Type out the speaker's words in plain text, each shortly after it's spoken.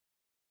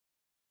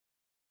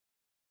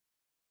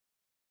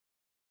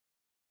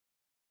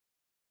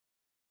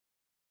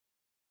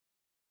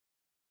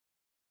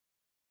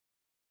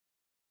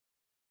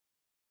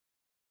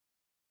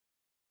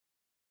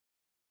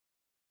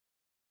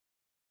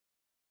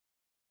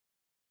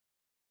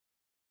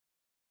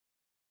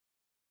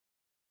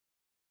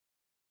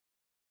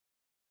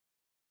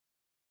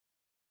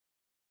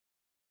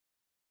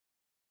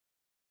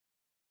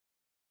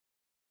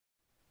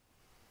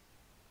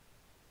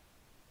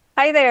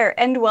Hi there,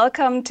 and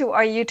welcome to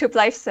our YouTube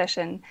live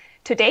session.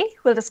 Today,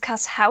 we'll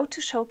discuss how to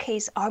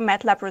showcase our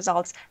MATLAB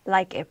results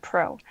like a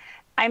pro.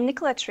 I'm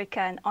Nikola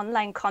an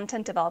online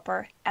content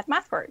developer at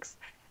MathWorks.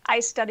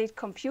 I studied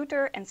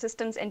computer and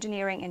systems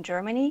engineering in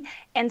Germany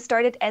and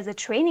started as a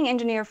training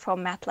engineer for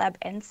MATLAB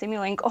and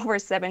Simulink over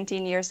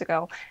 17 years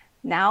ago.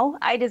 Now,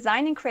 I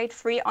design and create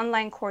free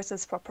online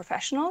courses for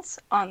professionals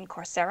on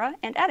Coursera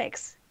and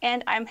edX.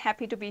 And I'm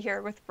happy to be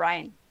here with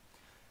Brian.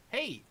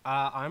 Hey,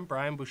 I'm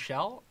Brian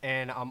Buechel,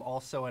 and I'm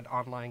also an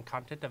online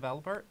content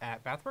developer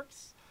at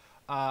MathWorks.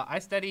 I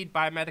studied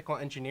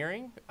biomedical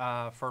engineering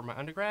for my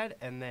undergrad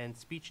and then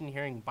speech and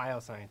hearing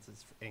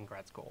biosciences in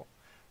grad school.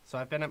 So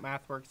I've been at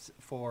MathWorks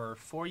for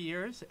 4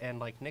 years, and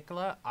like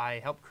Nikola, I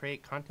help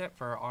create content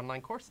for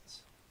online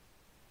courses.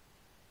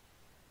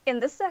 In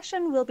this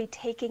session, we'll be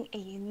taking a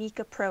unique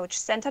approach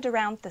centered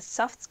around the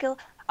soft skill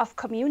of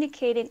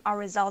communicating our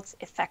results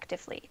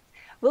effectively.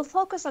 We'll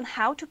focus on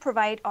how to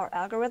provide our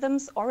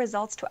algorithms or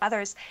results to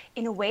others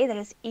in a way that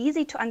is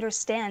easy to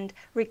understand,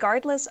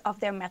 regardless of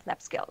their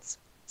MATLAB skills.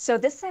 So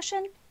this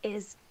session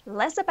is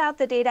less about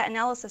the data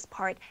analysis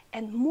part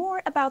and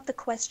more about the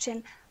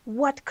question,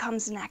 what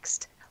comes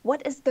next?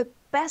 What is the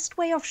best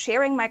way of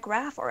sharing my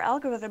graph or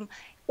algorithm?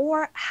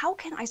 Or how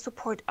can I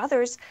support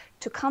others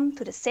to come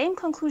to the same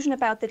conclusion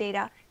about the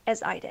data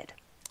as I did?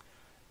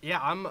 Yeah,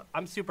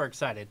 I'm super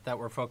excited that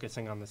we're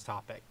focusing on this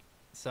topic.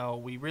 So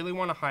we really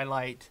want to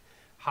highlight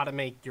how to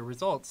make your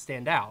results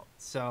stand out.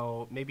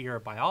 So maybe you're a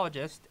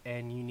biologist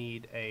and you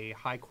need a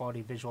high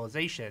quality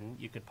visualization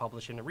you could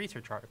publish in a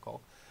research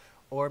article.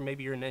 Or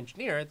maybe you're an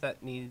engineer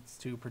that needs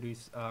to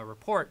produce a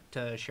report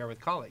to share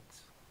with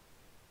colleagues.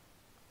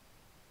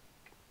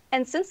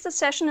 And since the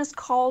session is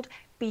called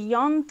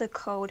Beyond the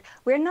Code,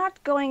 we're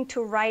not going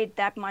to write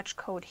that much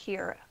code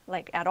here,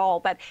 like at all.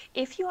 But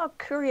if you are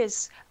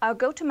curious,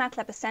 go to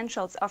MATLAB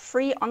Essentials, a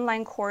free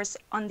online course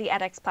on the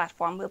edX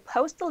platform. We'll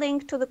post the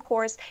link to the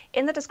course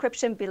in the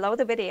description below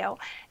the video.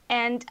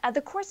 And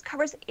the course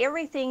covers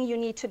everything you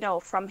need to know,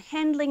 from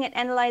handling and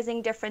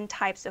analyzing different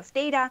types of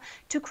data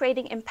to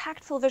creating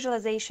impactful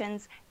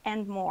visualizations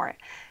and more.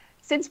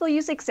 Since we'll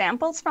use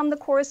examples from the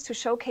course to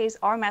showcase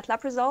our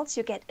MATLAB results,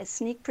 you get a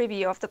sneak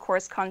preview of the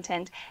course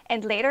content,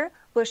 and later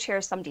we'll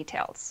share some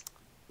details.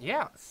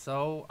 Yeah,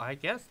 so I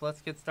guess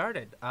let's get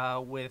started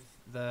with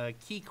the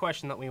key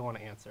question that we want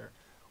to answer.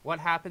 What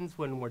happens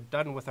when we're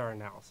done with our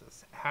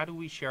analysis? How do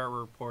we share our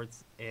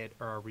reports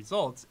or our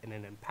results in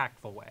an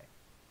impactful way?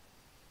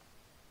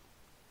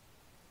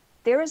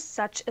 There is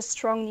such a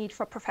strong need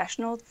for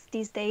professionals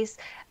these days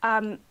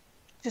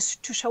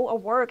just to show our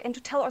work and to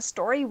tell our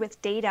story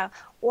with data,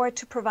 or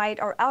to provide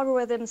our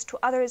algorithms to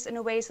others in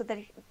a way so that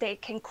they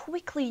can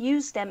quickly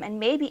use them and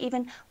maybe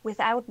even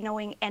without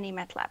knowing any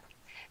MATLAB.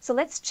 So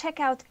let's check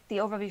out the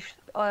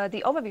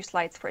overview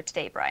slides for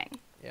today, Brian.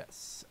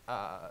 Yes,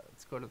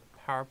 let's go to the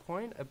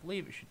PowerPoint. I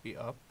believe it should be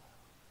up.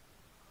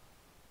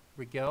 Here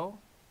we go.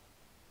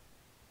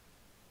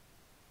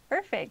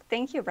 Perfect.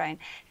 Thank you, Brian.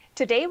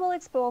 Today, we'll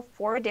explore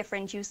 4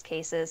 different use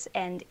cases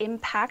and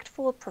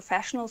impactful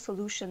professional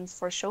solutions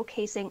for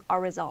showcasing our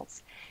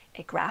results: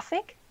 a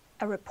graphic,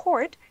 a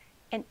report,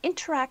 an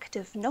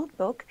interactive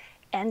notebook,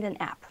 and an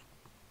app.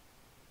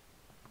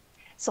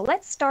 So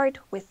let's start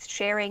with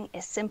sharing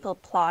a simple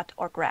plot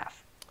or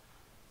graph.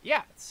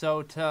 Yeah,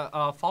 so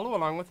to follow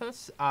along with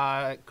us,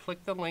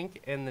 click the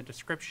link in the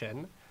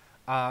description.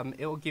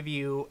 It will give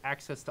you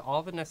access to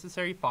all the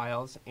necessary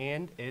files,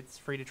 and it's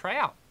free to try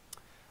out.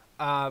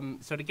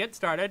 So to get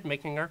started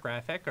making our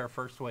graphic, our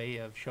first way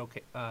of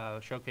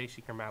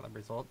showcasing your MATLAB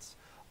results,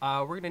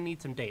 we're going to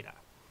need some data.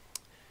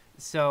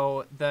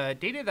 So the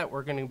data that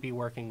we're going to be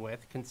working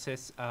with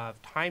consists of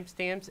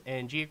timestamps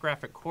and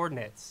geographic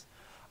coordinates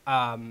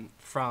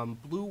from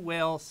blue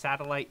whale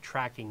satellite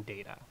tracking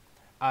data.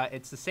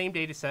 It's the same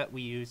data set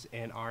we use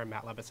in our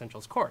MATLAB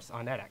Essentials course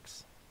on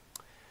edX.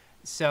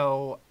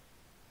 So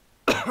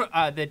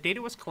the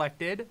data was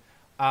collected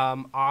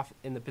off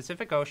in the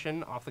Pacific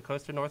Ocean off the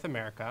coast of North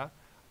America.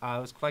 It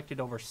was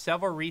collected over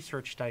several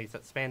research studies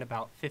that span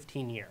about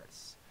 15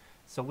 years.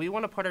 So we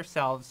want to put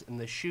ourselves in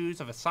the shoes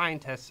of a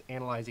scientist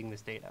analyzing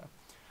this data.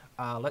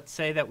 Let's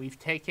say that we've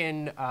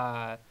taken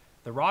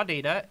the raw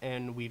data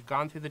and we've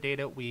gone through the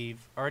data. We've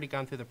already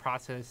gone through the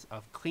process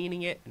of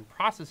cleaning it and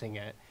processing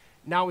it.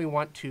 Now we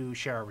want to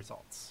share our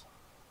results.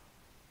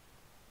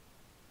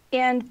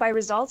 And by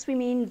results, we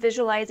mean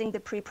visualizing the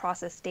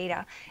pre-processed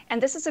data.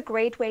 And this is a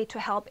great way to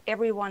help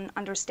everyone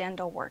understand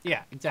our work.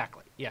 Yeah,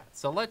 exactly. Yeah.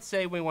 So let's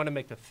say we want to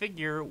make a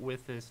figure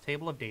with this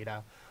table of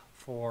data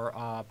for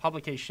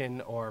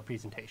publication or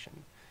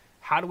presentation.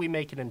 How do we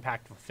make an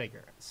impactful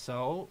figure?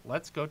 So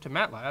let's go to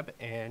MATLAB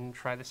and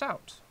try this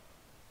out.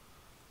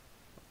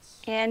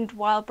 And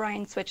while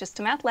Brian switches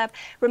to MATLAB,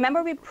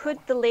 remember we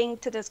put the link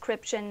to the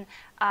description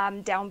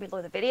down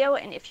below the video.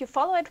 And if you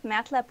follow it,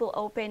 MATLAB will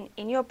open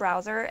in your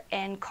browser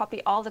and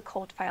copy all the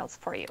code files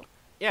for you.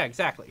 Yeah,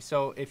 exactly.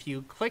 So if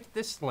you click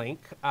this link,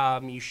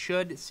 you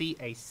should see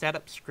a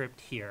setup script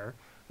here.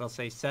 It'll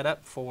say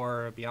setup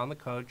for Beyond the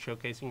Code,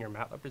 showcasing your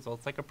MATLAB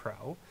results like a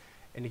pro.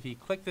 And if you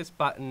click this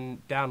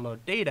button, download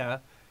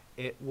data,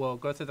 it will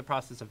go through the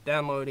process of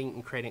downloading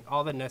and creating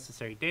all the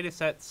necessary data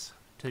sets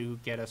to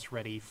get us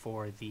ready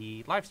for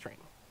the live stream.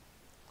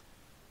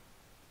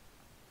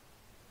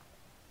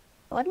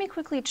 Let me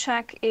quickly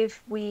check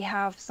if we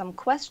have some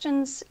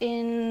questions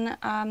in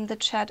the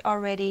chat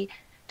already.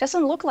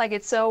 Doesn't look like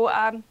it,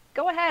 so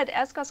go ahead,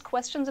 ask us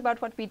questions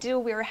about what we do.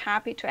 We're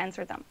happy to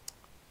answer them.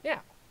 Yeah,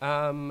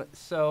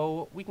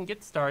 so we can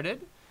get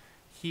started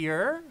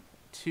here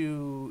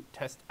to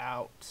test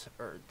out,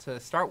 or to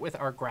start with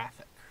our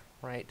graphic,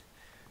 right?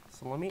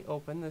 So let me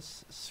open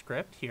this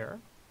script here,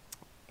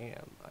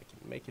 and I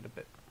can make it a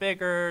bit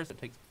bigger so it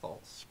takes the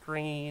whole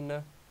screen.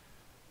 There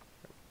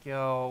we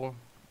go.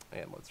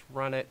 And let's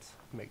run it,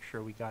 make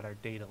sure we got our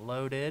data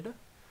loaded.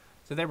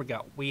 So there we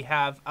go. We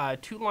have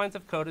 2 lines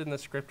of code in the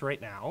script right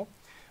now.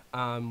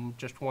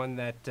 Just one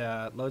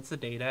that loads the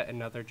data, and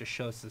another just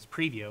shows this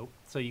preview.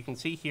 So you can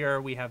see here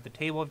we have the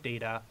table of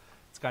data.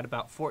 It's got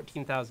about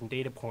 14,000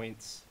 data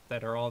points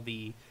that are all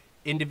the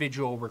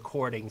individual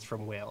recordings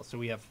from whales. So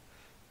we have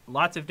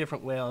lots of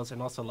different whales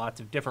and also lots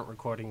of different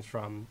recordings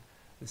from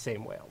the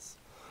same whales.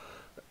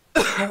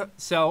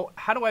 So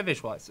how do I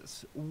visualize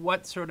this?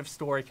 What sort of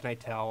story can I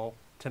tell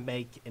to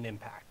make an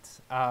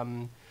impact?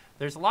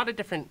 There's a lot of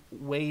different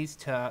ways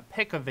to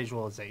pick a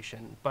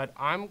visualization, but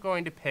I'm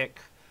going to pick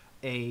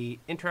a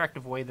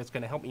interactive way that's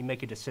going to help me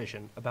make a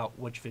decision about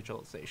which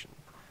visualization.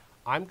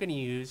 I'm going to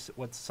use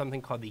what's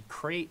something called the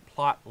Create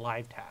Plot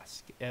Live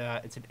Task.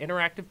 It's an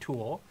interactive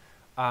tool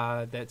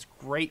that's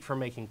great for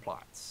making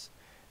plots.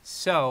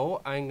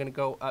 So I'm going to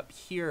go up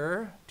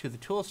here to the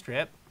tool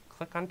strip,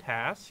 click on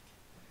Task,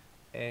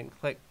 and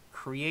click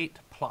Create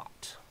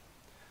Plot.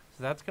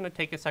 So that's going to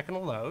take a second to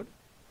load.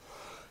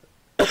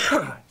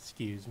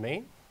 Excuse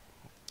me.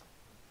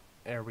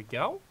 There we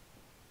go.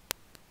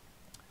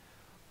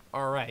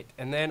 All right,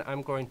 and then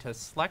I'm going to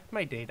select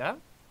my data,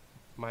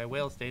 my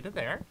whale's data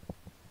there.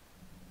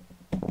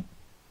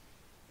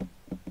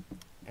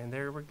 And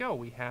there we go.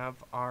 We have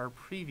our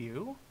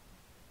preview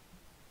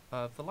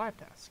of the live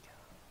task.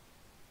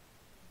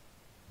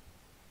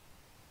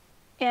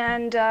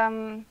 And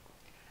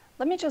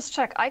let me just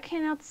check. I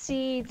cannot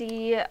see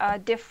the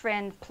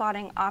different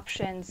plotting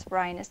options,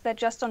 Brian. Is that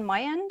just on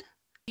my end?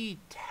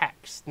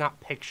 Text, not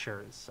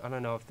pictures. I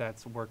don't know if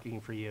that's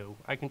working for you.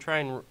 I can try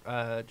and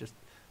just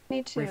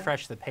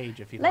refresh the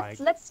page if you like.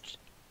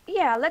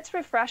 Let's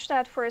refresh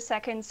that for a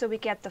second so we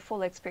get the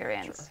full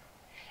experience. Sure.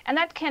 And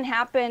that can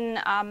happen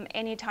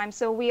anytime.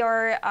 So we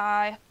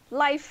are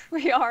live.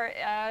 We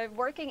are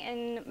working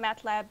in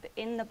MATLAB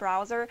in the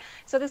browser.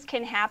 So this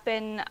can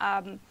happen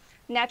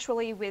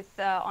naturally with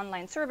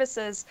online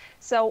services.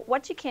 So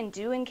what you can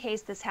do in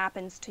case this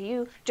happens to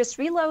you, just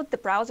reload the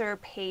browser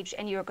page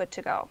and you're good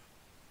to go.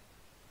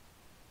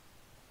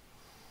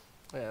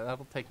 Yeah,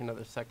 that'll take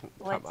another second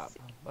to come up.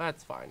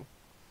 That's fine.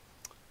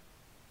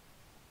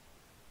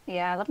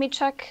 Yeah, let me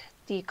check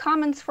the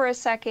comments for a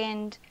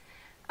second.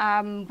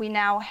 We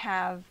now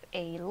have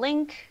a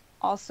link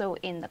also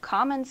in the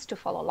comments to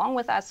follow along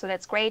with us, so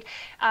that's great.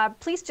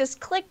 Please just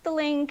click the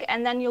link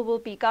and then you will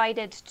be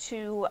guided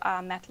to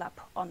MATLAB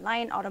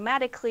Online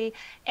automatically,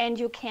 and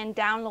you can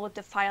download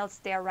the files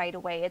there right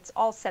away. It's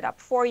all set up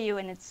for you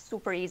and it's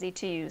super easy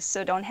to use,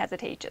 so don't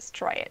hesitate, just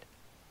try it.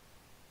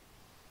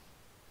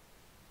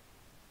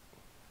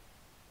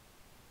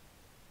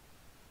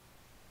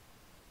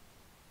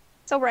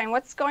 So Brian,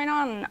 what's going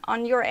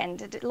on your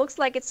end? It looks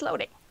like it's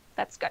loading.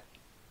 That's good.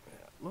 Yeah,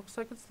 looks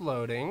like it's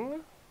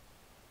loading.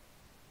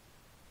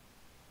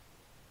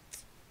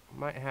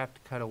 Might have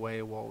to cut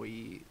away while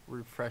we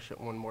refresh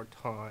it one more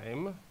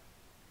time.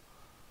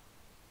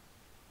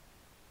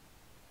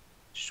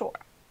 Sure.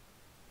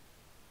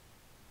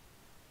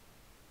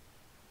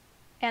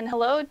 And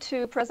hello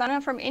to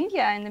Prasanna from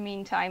India in the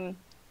meantime.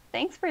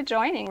 Thanks for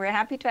joining. We're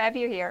happy to have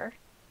you here.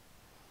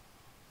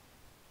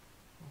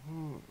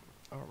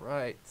 All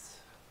right.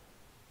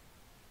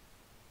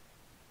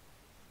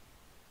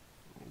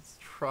 Let's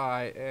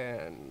try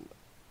and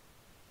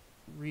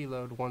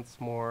reload once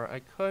more. I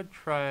could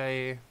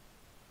try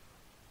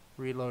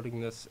reloading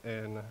this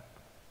in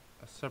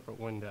a separate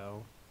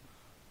window.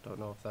 Don't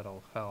know if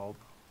that'll help,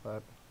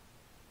 but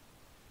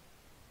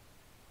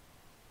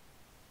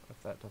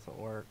if that doesn't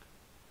work.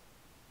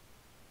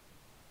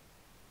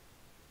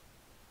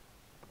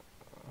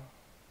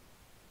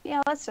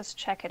 Yeah, let's just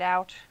check it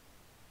out.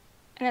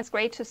 And it's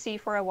great to see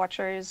for our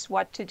watchers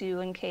what to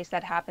do in case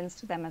that happens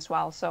to them as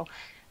well. So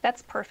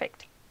that's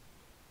perfect.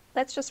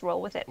 Let's just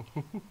roll with it.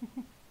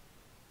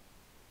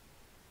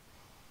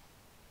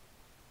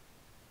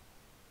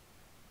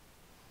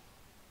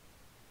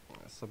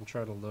 So I'm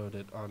trying to load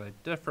it on a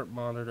different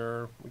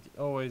monitor. We can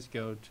always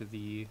go to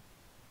the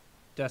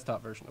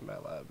desktop version of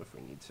MATLAB if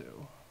we need to.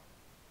 Of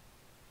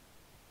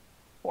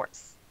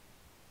course.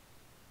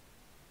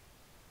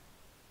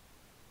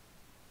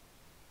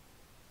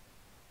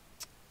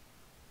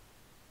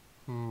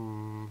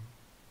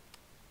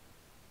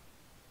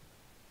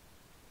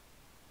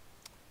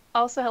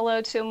 Also,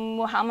 hello to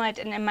Muhammad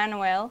and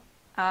Emmanuel.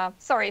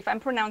 Sorry if I'm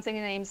pronouncing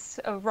the names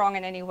wrong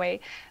in any way,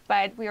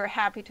 but we are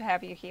happy to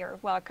have you here.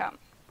 Welcome.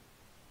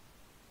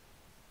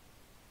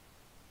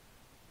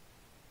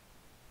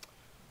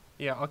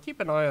 Yeah, I'll keep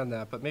an eye on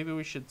that, but maybe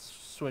we should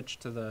switch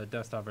to the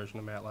desktop version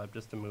of MATLAB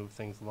just to move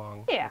things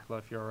along. Yeah. Nikola,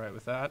 if you're all right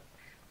with that.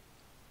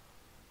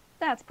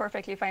 That's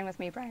perfectly fine with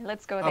me, Brian.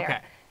 Let's go there. Okay.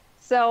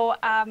 So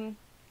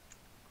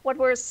what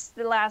was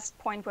the last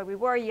point where we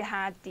were? You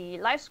had the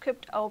live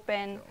script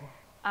open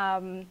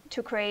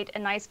to create a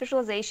nice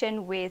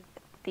visualization with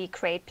the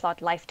create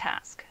plot live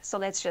task. So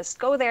let's just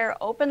go there,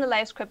 open the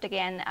live script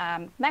again,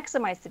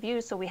 maximize the view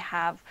so we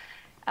have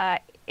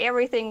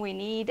everything we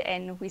need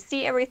and we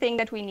see everything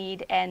that we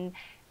need. And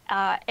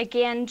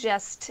again,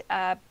 just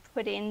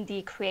put in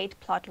the create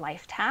plot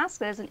live task.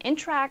 There's an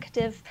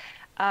interactive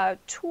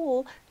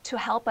tool to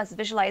help us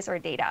visualize our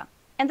data.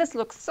 And this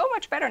looks so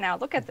much better now.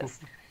 Look at this.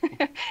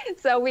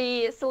 So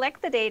we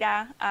select the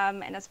data,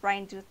 and as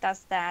Brian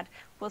does that,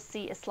 we'll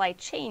see a slight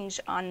change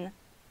on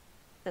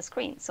the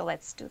screen. So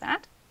let's do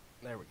that.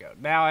 There we go.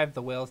 Now I have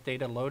the whales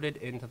data loaded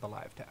into the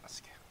live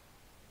task.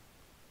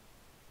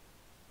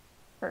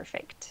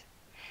 Perfect.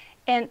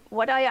 And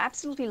what I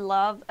absolutely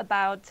love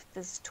about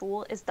this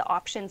tool is the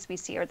options we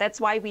see here. That's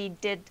why we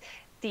did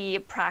the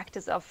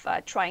practice of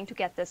trying to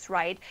get this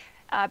right.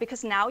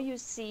 Because now you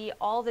see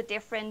all the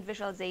different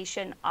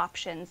visualization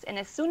options. And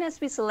as soon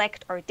as we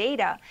select our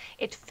data,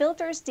 it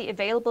filters the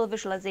available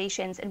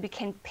visualizations and we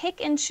can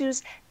pick and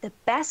choose the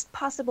best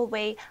possible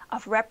way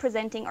of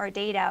representing our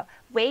data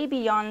way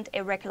beyond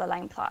a regular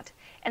line plot.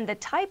 And the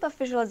type of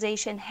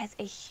visualization has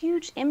a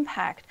huge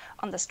impact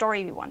on the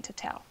story we want to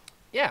tell.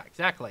 Yeah,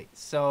 exactly.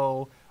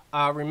 So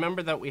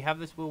remember that we have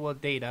this pool of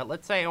data.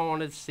 Let's say I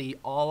wanted to see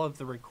all of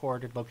the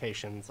recorded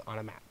locations on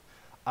a map.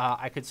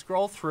 I could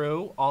scroll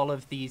through all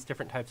of these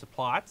different types of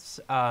plots,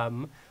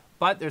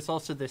 but there's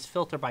also this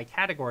filter by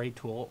category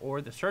tool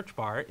or the search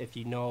bar if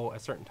you know a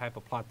certain type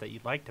of plot that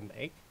you'd like to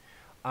make.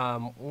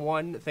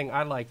 One thing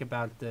I like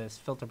about this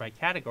filter by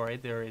category,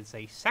 there is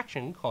a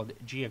section called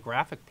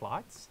geographic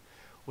plots,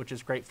 which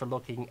is great for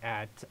looking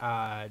at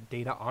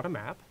data on a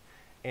map.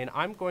 And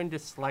I'm going to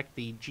select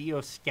the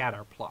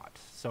geoscatter plot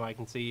so I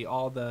can see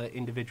all the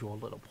individual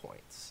little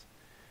points.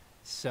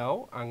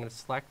 So I'm going to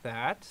select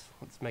that.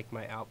 Let's make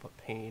my output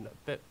pane a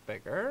bit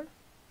bigger.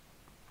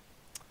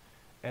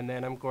 And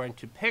then I'm going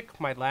to pick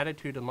my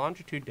latitude and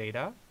longitude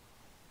data.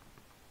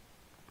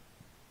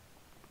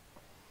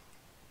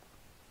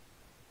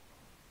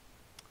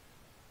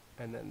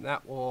 And then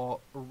that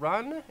will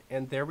run,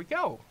 and there we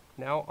go.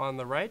 Now on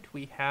the right,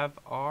 we have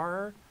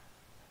our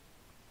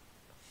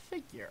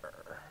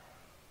figure.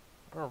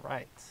 All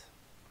right.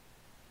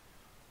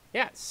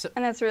 Yeah. So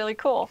And that's really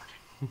cool.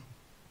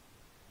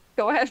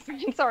 Go ahead,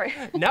 Brian. Sorry.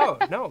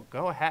 no,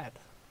 go ahead.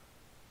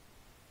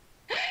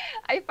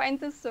 I find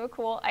this so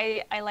cool.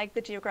 I like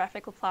the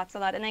geographical plots a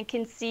lot, and I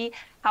can see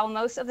how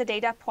most of the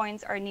data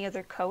points are near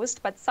the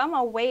coast, but some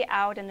are way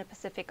out in the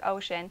Pacific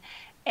Ocean.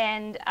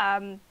 And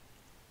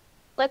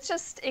let's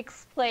just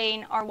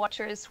explain our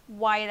watchers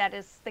why that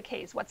is the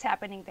case. What's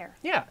happening there?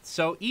 Yeah.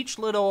 So each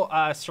little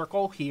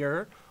circle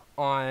here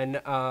on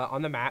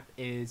the map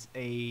is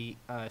a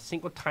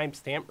single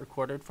timestamp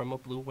recorded from a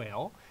blue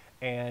whale.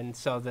 And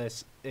so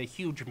a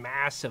huge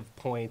mass of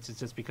points is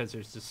just because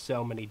there's just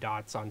so many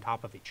dots on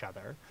top of each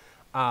other.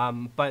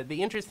 But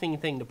the interesting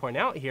thing to point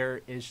out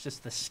here is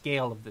just the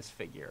scale of this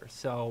figure.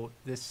 So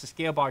this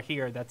scale bar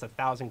here, that's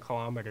 1,000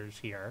 kilometers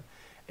here.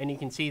 And you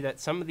can see that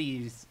some of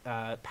these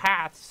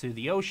paths through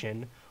the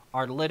ocean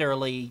are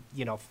literally,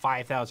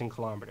 5,000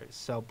 kilometers.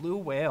 So blue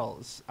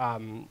whales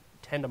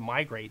tend to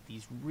migrate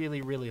these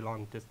really, really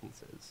long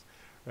distances.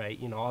 Right,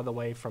 all the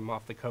way from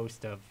off the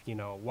coast of,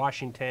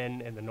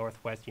 Washington and the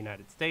northwest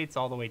United States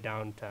all the way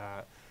down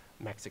to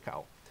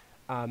Mexico.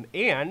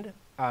 And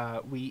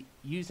we,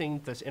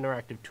 using this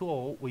interactive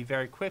tool, we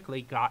very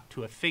quickly got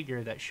to a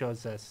figure that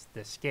shows us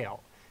the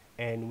scale.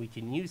 And we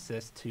can use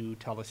this to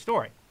tell a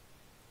story.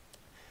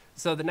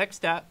 So the next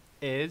step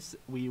is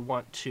we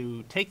want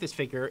to take this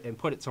figure and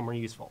put it somewhere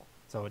useful.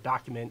 So a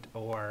document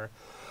or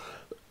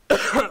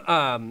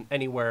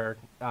anywhere,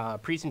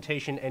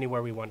 presentation,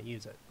 anywhere we want to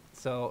use it.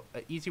 So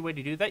an easy way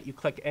to do that, you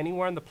click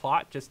anywhere on the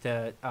plot just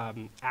to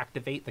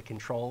activate the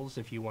controls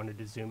if you wanted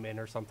to zoom in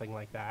or something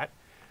like that.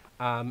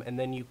 And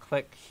then you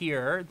click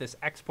here, this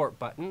export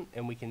button,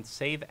 and we can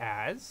save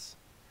as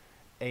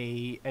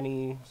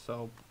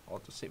so I'll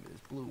just save it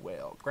as blue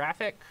whale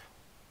graphic.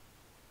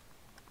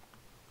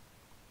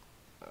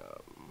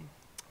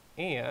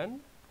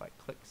 And if I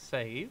click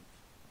save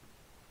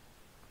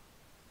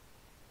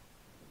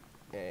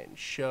and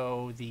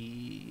show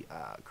the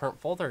current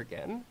folder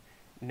again,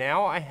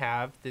 now I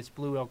have this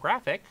blue whale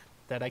graphic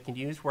that I can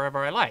use wherever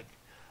I like.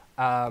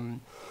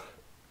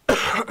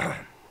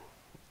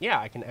 Yeah,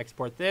 I can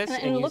export this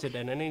and use it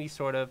in any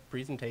sort of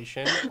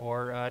presentation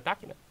or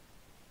document.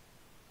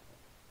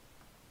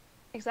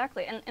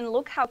 Exactly, and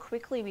look how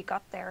quickly we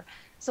got there.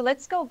 So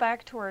let's go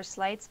back to our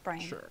slides,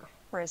 Brian,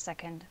 for a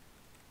second.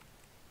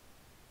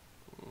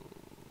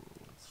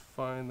 Let's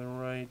find the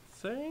right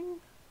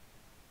thing.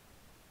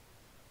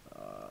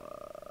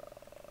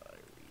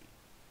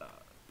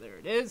 there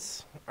it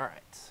is. All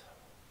right.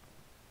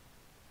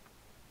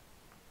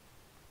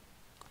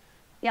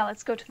 Yeah,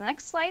 let's go to the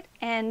next slide.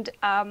 And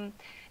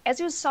as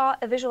you saw,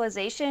 a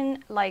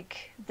visualization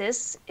like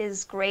this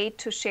is great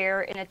to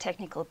share in a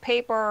technical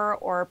paper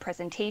or a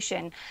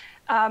presentation.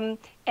 And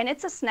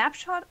it's a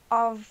snapshot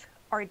of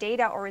our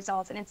data or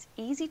results, and it's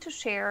easy to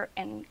share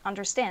and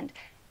understand.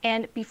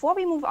 And before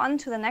we move on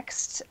to the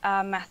next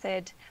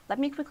method, let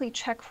me quickly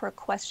check for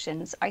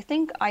questions. I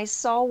think I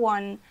saw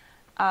one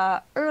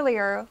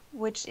earlier,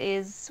 which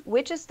is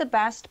the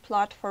best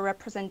plot for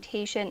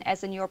representation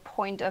as in your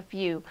point of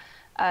view,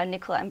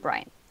 Nikola and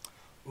Brian?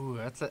 Ooh,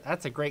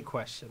 that's a great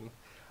question.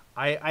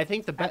 I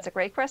think That's a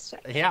great question.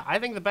 Yeah, I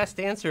think the best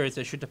answer is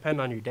it should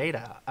depend on your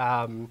data.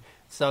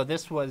 So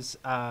this was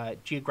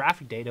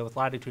geographic data with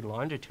latitude and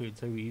longitude,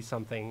 so we use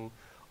something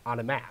on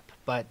a map.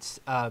 But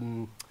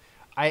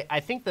I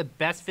think the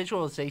best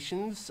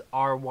visualizations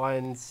are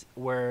ones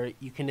where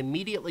you can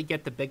immediately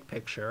get the big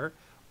picture,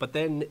 but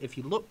then if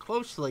you look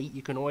closely,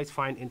 you can always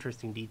find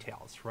interesting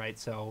details, right?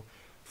 So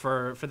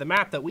for the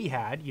map that we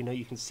had,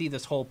 you can see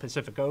this whole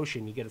Pacific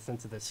Ocean, you get a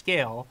sense of the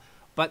scale,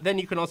 but then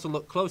you can also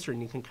look closer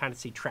and you can kind of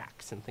see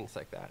tracks and things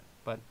like that.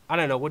 But I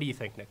don't know, what do you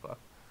think, Nikola?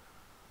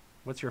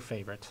 What's your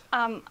favorite?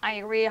 I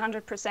agree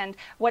 100%.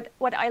 What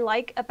I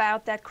like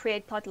about that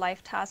Create Plot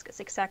Live task is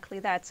exactly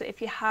that. So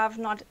if you have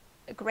not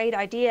a great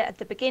idea at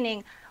the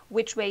beginning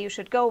which way you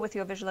should go with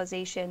your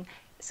visualization,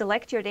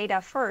 select your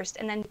data first,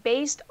 and then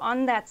based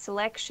on that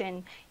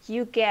selection,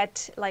 you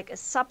get like a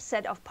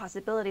subset of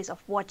possibilities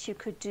of what you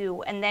could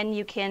do. And then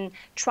you can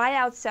try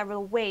out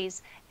several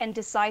ways and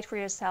decide for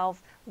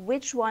yourself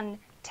which one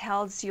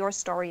tells your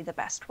story the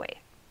best way.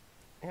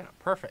 Yeah,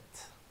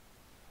 perfect.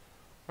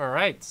 All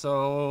right,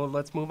 so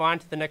let's move on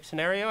to the next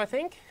scenario, I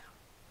think.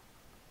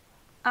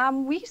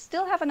 We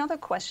still have another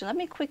question. Let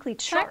me quickly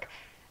check.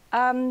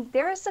 Sure.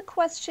 There is a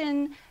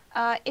question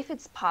if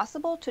it's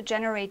possible to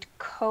generate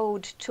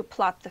code to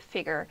plot the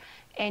figure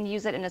and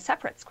use it in a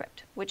separate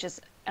script, which is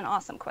an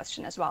awesome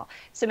question as well.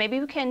 So maybe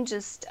we can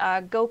just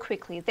go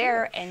quickly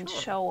there and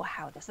show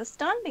how this is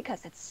done,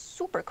 because it's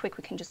super quick.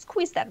 We can just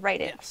squeeze that right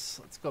in. Yes,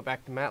 let's go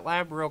back to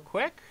MATLAB real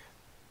quick.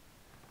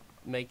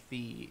 Make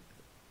the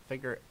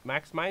figure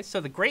maximize. So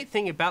the great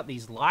thing about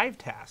these live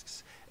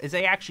tasks is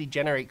they actually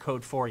generate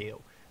code for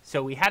you.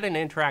 So we had an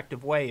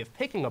interactive way of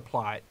picking a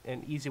plot,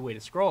 an easy way to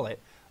scroll it.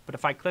 But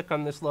if I click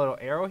on this little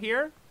arrow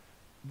here,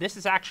 this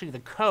is actually the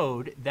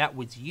code that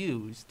was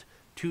used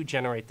to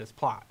generate this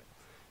plot.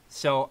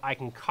 So I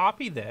can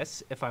copy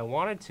this if I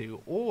wanted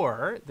to,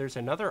 or there's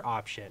another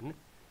option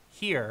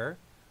here.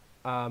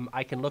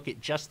 I can look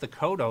at just the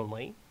code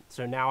only.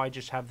 So now I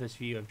just have this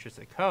view of just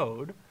the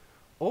code.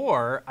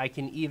 Or I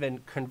can even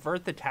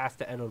convert the task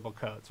to editable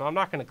code. So I'm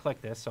not going to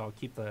click this, so I'll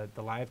keep the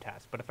live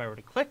task. But if I were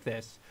to click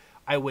this,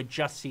 I would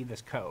just see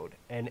this code,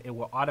 and it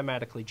will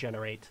automatically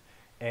generate,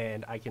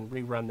 and I can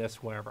rerun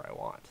this wherever I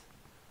want.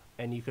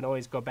 And you can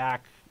always go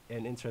back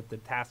and insert the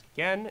task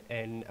again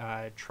and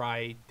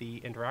try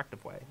the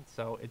interactive way.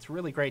 So it's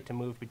really great to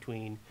move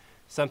between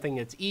something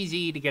that's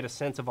easy to get a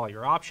sense of all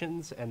your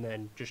options and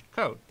then just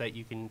code that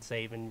you can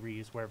save and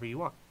reuse wherever you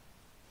want.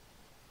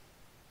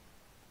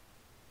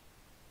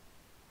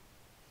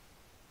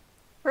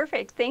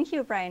 Perfect. Thank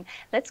you, Brian.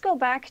 Let's go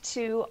back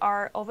to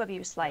our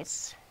overview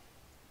slides.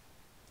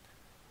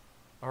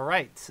 All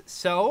right.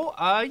 So,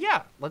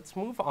 yeah, let's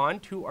move on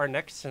to our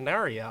next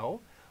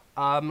scenario.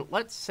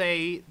 Let's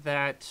say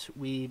that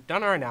we've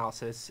done our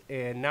analysis,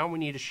 and now we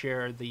need to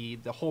share the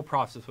whole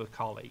process with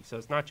colleagues. So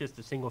it's not just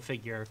a single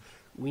figure.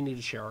 We need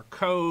to share our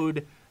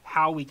code,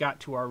 how we got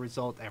to our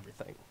result,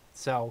 everything.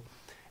 So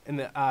in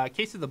the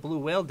case of the blue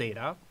whale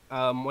data,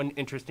 one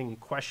interesting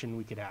question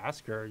we could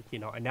ask, or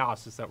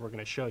analysis that we're going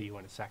to show you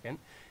in a second,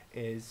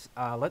 is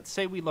let's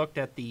say we looked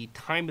at the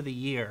time of the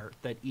year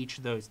that each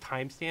of those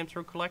timestamps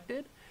were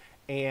collected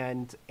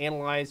and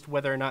analyzed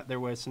whether or not there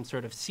was some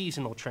sort of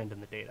seasonal trend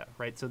in the data,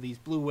 right? So these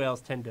blue whales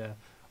tend to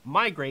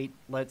migrate.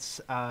 Let's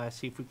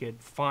see if we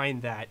could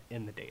find that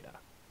in the data.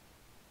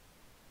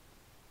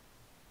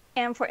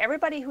 And for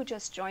everybody who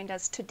just joined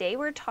us, today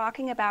we're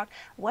talking about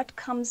what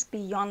comes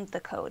beyond the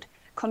code,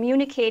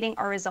 communicating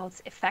our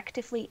results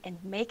effectively and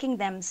making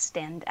them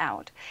stand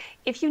out.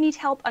 If you need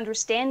help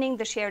understanding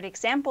the shared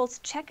examples,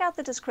 check out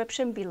the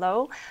description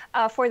below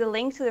for the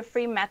link to the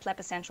free MATLAB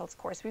Essentials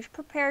course. We've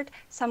prepared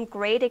some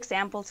great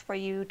examples for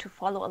you to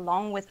follow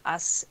along with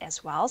us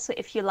as well. So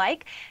if you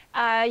like,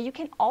 you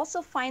can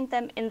also find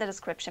them in the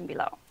description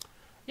below.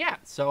 Yeah,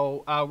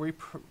 so we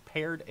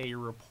prepared a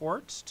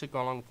report to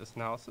go along with this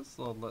analysis.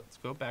 So let's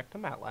go back to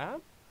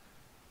MATLAB.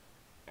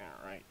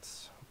 All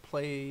right.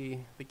 Play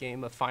the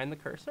game of Find the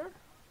Cursor.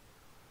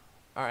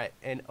 All right,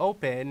 and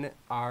open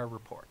our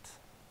report.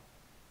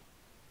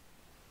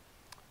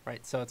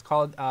 Right, so it's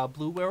called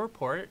Blue Whale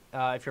Report.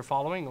 If you're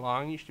following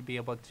along, you should be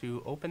able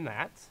to open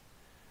that.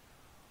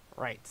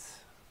 Right.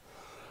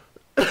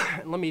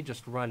 Let me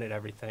just run at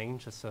everything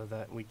just so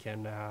that we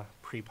can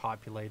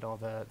pre-populate all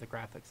the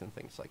graphics and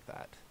things like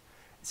that.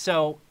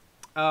 So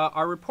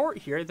our report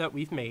here that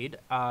we've made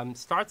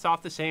starts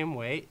off the same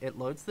way. It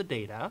loads the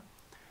data.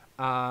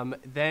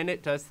 Then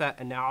it does that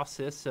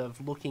analysis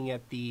of looking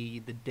at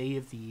the day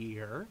of the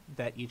year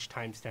that each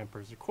timestamp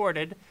is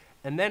recorded,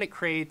 and then it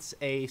creates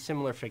a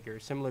similar figure,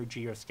 similar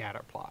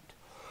geoscatter plot.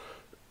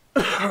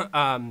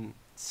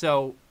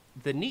 So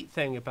the neat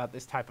thing about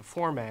this type of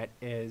format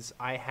is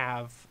I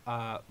have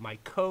my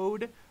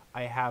code,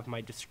 I have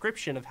my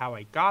description of how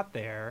I got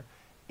there,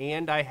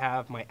 and I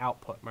have my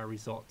output, my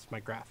results,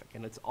 my graphic,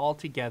 and it's all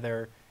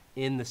together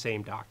in the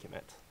same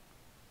document.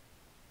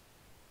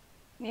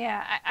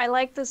 Yeah, I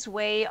like this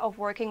way of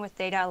working with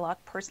data a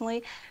lot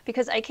personally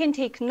because I can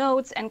take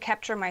notes and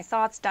capture my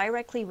thoughts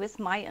directly with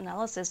my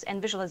analysis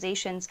and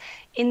visualizations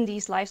in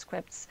these live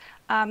scripts.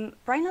 Brian,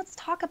 let's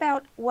talk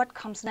about what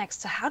comes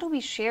next. So how do we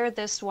share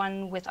this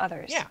one with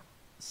others? Yeah.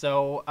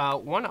 So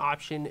one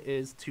option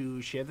is to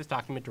share this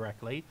document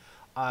directly.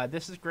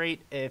 This is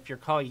great if your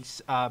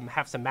colleagues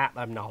have some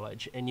MATLAB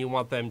knowledge and you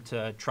want them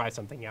to try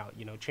something out.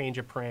 You know, change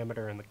a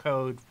parameter in the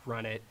code,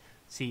 run it,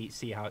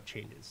 see how it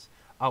changes.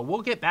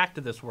 We'll get back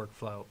to this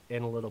workflow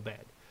in a little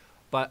bit.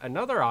 But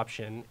another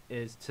option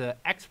is to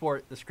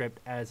export the script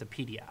as a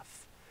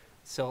PDF.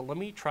 So let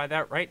me try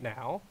that right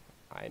now.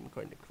 I'm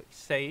going to click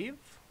Save,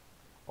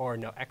 or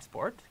no,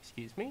 Export,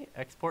 excuse me,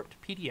 Export to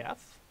PDF.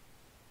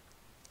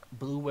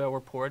 Blue Whale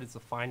Report is a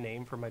fine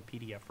name for my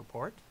PDF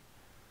report.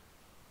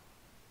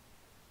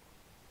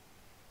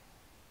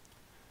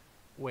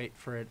 Wait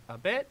for it a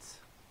bit.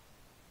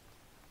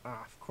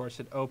 Of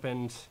course, it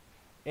opened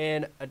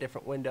in a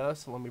different window,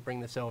 so let me bring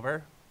this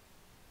over.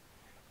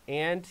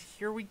 And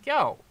here we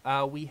go.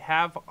 We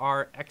have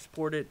our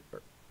exported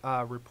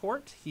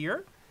report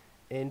here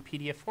in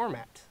PDF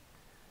format.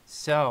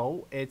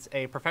 So it's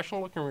a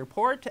professional looking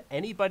report.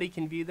 Anybody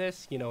can view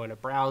this, you know, in a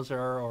browser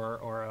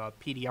or a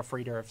PDF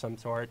reader of some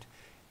sort.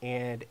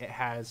 And it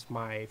has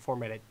my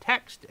formatted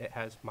text, it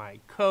has my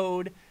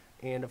code,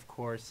 and of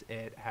course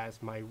it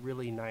has my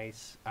really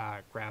nice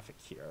graphic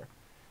here.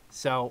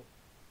 So,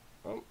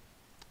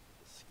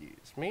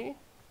 excuse me.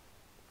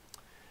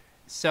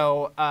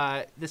 So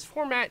this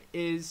format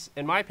is,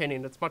 in my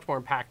opinion, it's much more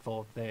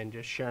impactful than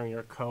just sharing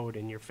your code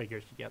and your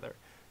figures together,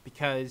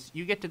 because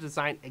you get to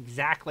design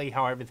exactly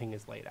how everything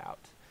is laid out.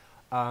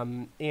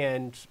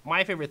 And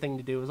my favorite thing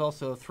to do is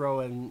also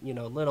throw in, you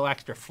know, little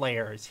extra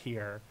flares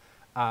here.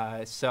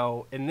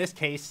 So in this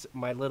case,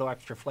 my little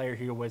extra flare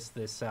here was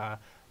this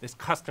this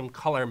custom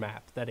color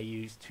map that I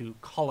used to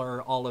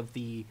color all of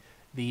the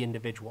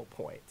individual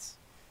points.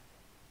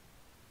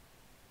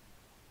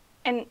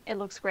 And it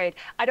looks great.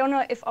 I don't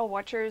know if our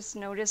watchers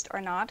noticed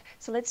or not,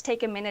 so let's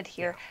take a minute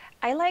here.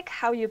 Yeah. I like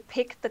how you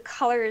pick the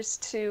colors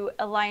to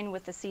align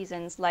with the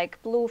seasons, like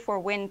blue for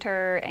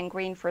winter and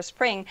green for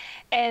spring.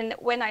 And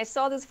when I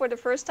saw this for the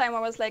first time,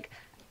 I was like,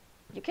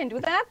 you can do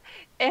that?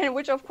 And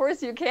which of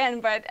course you can,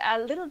 but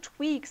little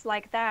tweaks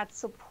like that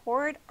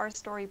support our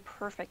story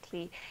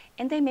perfectly,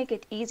 and they make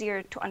it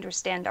easier to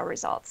understand our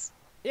results.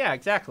 Yeah,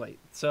 exactly.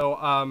 So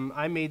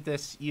I made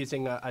this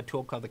using a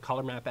tool called the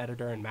Color Map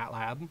Editor in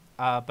MATLAB,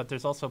 but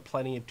there's also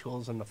plenty of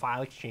tools in the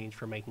file exchange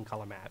for making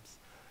color maps.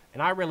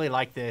 And I really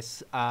like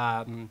this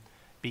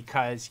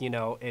because, you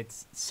know,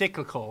 it's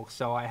cyclical.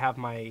 So I have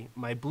my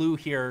blue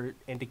here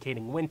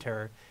indicating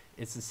winter.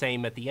 It's the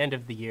same at the end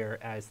of the year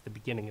as the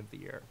beginning of the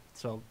year.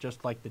 So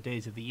just like the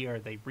days of the year,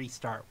 they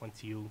restart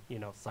once you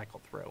know, cycle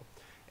through.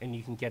 And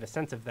you can get a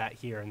sense of that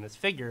here in this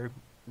figure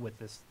with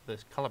this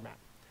color map.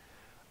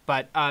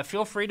 But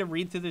feel free to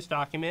read through this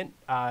document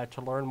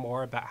to learn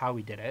more about how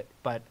we did it.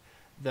 But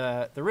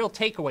the real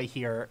takeaway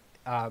here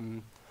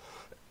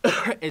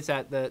is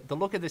that the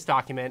look of this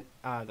document,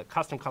 the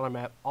custom color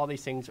map, all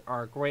these things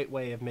are a great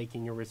way of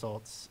making your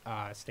results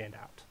stand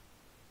out.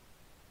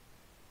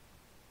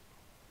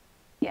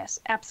 Yes,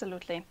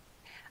 absolutely.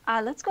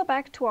 Let's go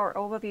back to our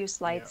overview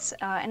slides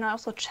and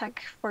also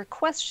check for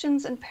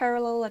questions in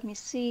parallel. Let me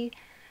see.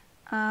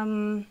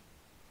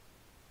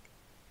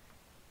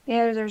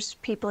 Yeah, there's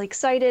people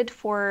excited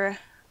for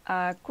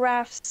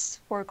graphs,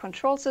 for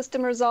control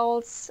system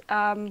results.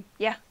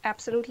 Yeah,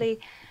 absolutely.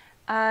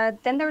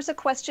 Then there's a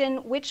question,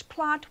 which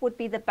plot would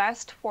be the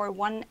best for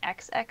one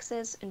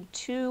x-axis and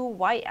two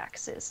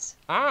y-axis?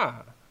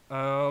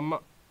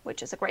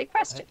 Which is a great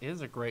question. That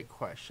is a great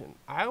question.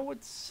 I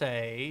would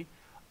say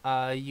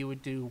you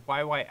would do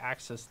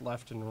y-axis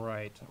left and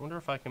right. I wonder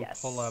if I can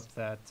pull up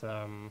that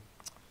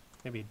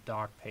maybe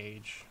doc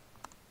page.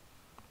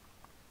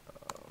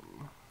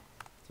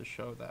 To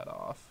show that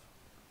off.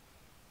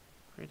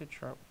 Create a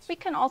chart. We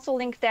can also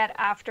link that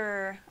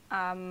after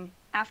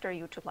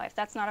YouTube Live.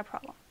 That's not a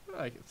problem.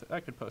 I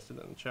could post it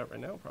in the chat right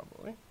now,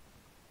 probably.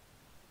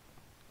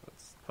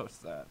 Let's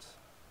post that.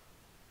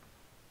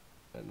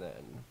 And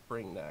then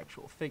bring the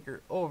actual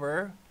figure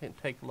over and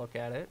take a look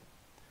at it.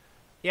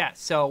 Yeah,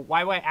 so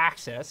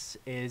y-axis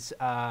is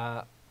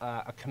a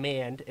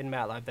command in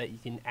MATLAB that you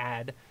can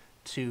add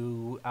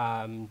to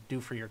do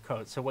for your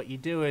code. So what you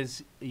do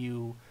is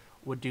you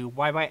would do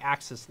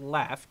y-axis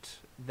left,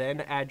 then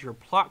add your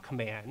plot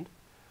command,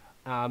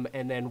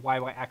 and then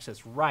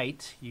y-axis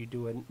right, you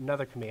do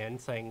another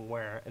command saying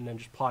where, and then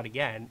just plot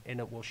again, and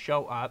it will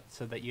show up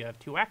so that you have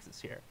two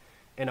axes here.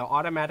 and it'll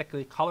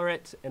automatically color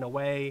it in a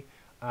way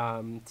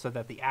so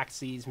that the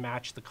axes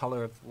match the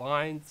color of the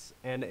lines,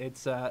 and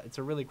it's a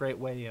really great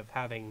way of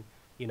having,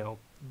 you know,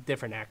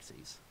 different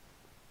axes.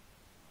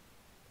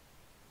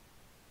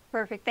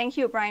 Perfect. Thank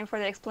you, Brian, for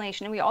the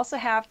explanation. And we also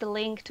have the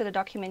link to the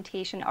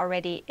documentation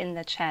already in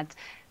the chat.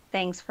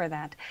 Thanks for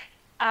that.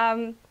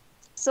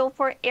 So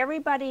for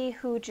everybody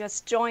who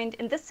just joined,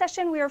 in this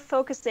session, we are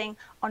focusing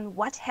on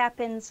what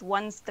happens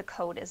once the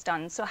code is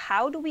done. So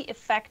how do we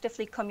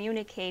effectively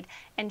communicate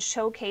and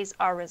showcase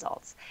our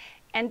results?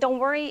 And don't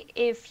worry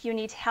if you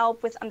need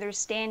help with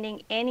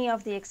understanding any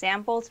of the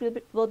examples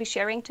we'll be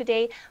sharing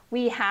today.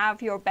 We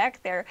have your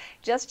back there.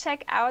 Just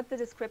check out the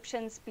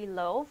descriptions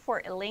below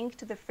for a link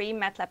to the free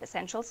MATLAB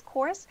Essentials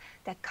course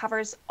that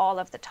covers all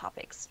of the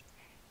topics.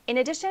 In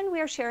addition,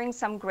 we are sharing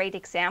some great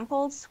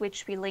examples,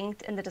 which we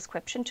linked in the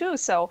description too.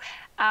 So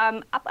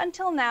up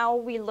until now,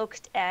 we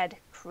looked at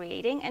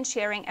creating and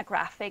sharing a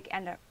graphic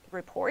and a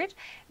report,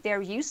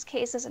 their use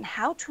cases, and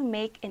how to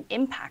make an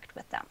impact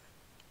with them.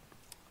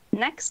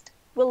 Next,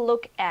 we'll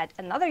look at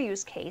another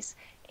use case,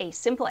 a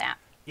simple app.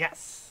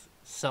 Yes.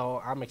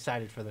 So I'm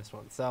excited for this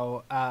one.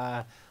 So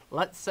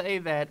let's say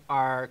that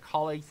our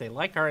colleagues, they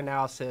like our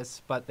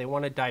analysis, but they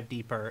want to dive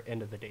deeper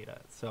into the data.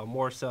 So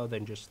more so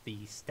than just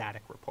the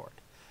static report.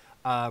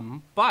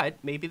 But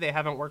maybe they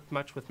haven't worked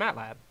much with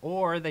MATLAB,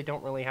 or they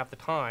don't really have the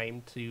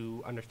time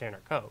to understand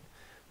our code.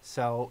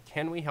 So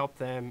can we help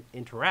them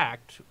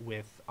interact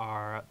with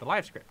the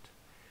live script?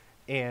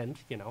 And,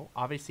 you know,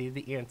 obviously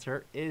the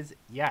answer is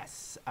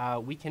yes.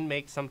 We can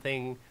make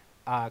something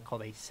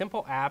called a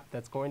simple app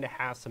that's going to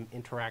have some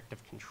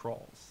interactive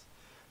controls.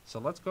 So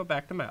let's go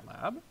back to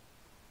MATLAB.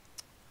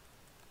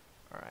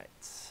 All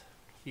right,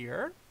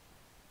 here.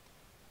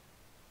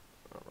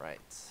 All right.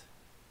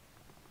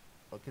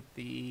 Look at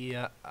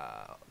the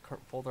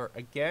current folder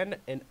again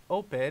and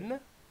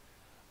open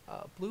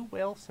Blue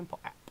Whale Simple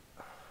App.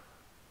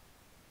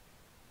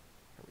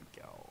 Here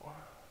we go.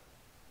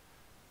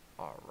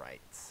 All right.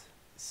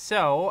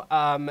 So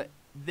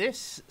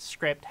this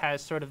script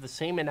has sort of the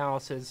same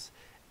analysis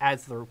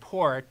as the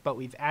report, but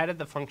we've added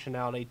the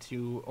functionality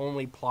to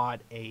only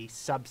plot a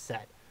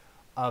subset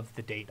of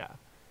the data.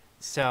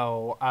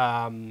 So,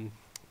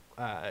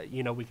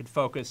 you know, we could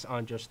focus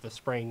on just the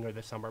spring or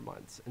the summer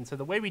months. And so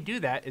the way we do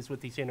that is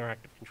with these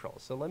interactive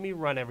controls. So let me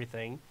run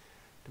everything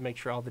to make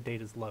sure all the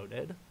data is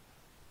loaded.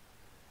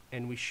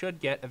 And we should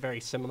get a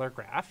very similar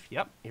graph.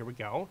 Yep, here we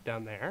go,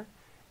 down there.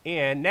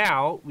 And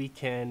now we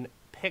can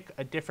pick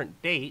a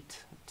different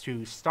date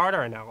to start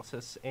our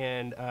analysis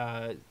and,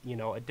 you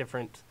know, a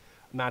different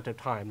amount of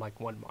time, like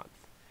 1 month.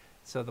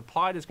 So the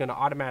plot is going to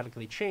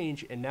automatically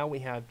change, and now we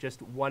have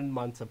just 1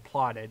 month of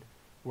plotted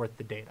worth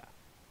the data.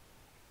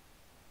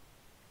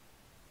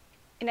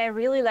 And I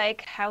really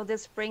like how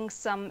this brings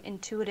some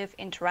intuitive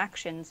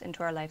interactions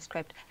into our live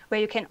script, where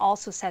you can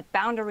also set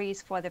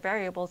boundaries for the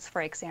variables,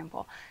 for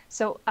example.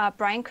 So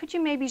Brian, could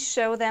you maybe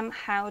show them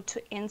how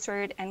to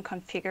insert and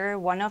configure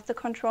one of the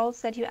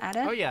controls that you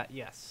added? Oh, yeah,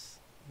 yes.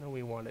 No,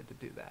 we wanted to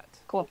do that.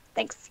 Cool,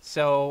 thanks.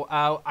 So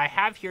I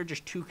have here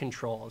just 2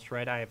 controls,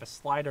 right? I have a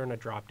slider and a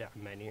drop-down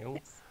menu.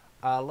 Yes.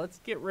 Let's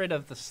get rid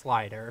of the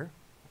slider,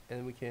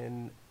 and we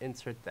can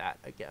insert that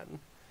again.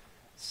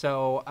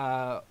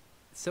 So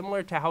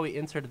similar to how we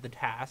inserted the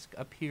task,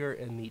 up here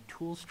in the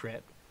tool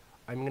strip,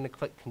 I'm going to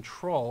click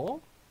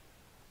Control,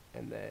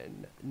 and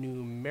then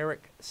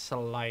Numeric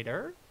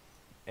Slider.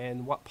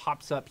 And what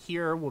pops up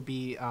here will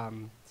be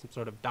some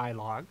sort of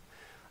dialogue.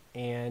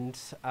 And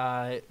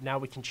now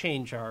we can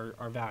change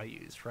our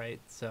values, right?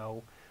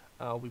 So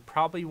we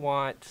probably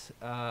want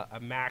a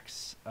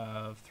max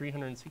of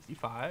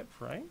 365,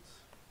 right?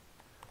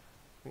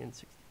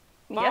 365.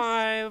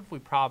 Yes. We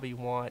probably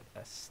want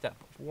a step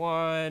of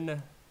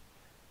 1.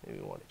 Maybe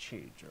we want to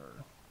change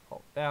our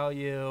default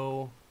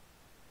value.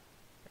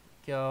 There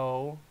we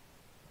go.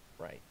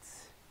 Right.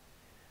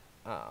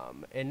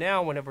 And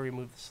now whenever we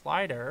move the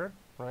slider,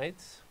 right,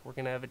 we're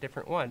going to have a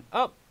different one.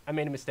 Oh, I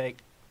made a mistake.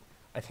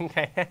 I think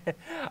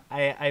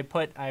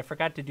I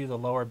forgot to do the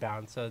lower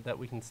bound so that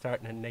we can start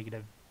in a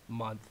negative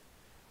month.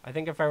 I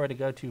think if I were to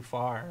go too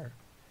far,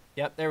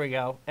 yep, there we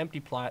go.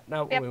 Empty plot,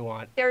 not what we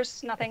want.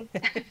 There's nothing.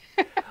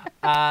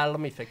 Let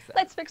me fix that.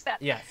 Let's fix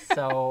that. Yes.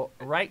 So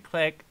right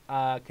click,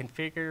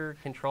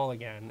 configure control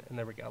again, and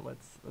there we go.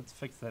 Let's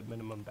fix that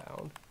minimum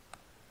bound.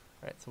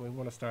 All right. So we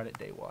want to start at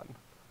day 1.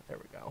 There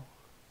we go.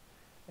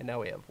 And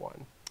now we have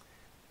 1.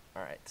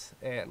 All right,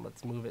 and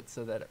let's move it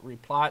so that it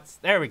replots.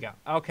 There we go.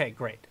 Okay,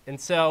 great. And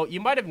so you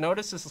might have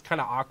noticed this is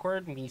kind of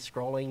awkward, me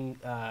scrolling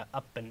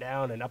up and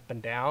down and up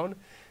and down.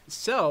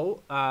 So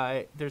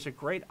there's a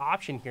great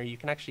option here. You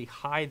can actually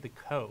hide the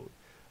code.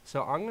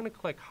 So I'm going to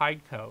click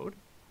Hide Code.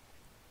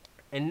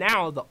 And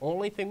now the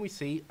only thing we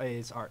see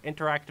is our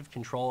interactive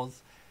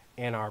controls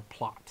and our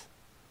plot.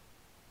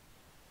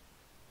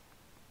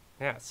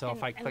 Yeah, so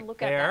if I click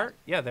there,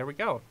 yeah, there we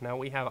go. Now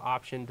we have an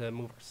option to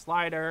move our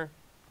slider,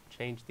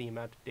 change the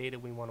amount of data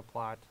we want to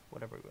plot,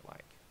 whatever we would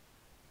like.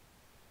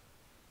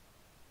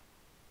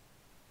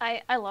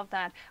 I love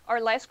that.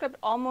 Our live script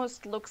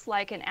almost looks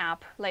like an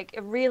app, like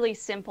a really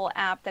simple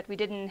app that we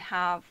didn't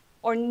have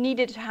or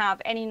needed to have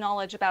any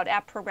knowledge about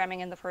app programming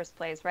in the first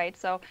place, right?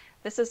 So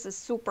this is a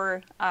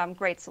super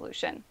great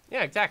solution.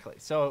 Yeah, exactly.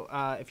 So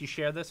if you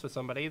share this with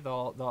somebody,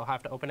 they'll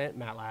have to open it in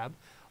MATLAB,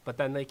 but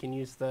then they can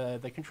use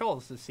the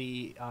controls to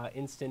see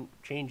instant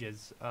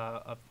changes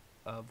of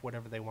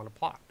whatever they want to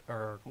plot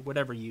or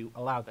whatever you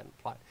allow them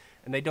to plot,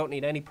 and they don't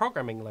need any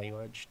programming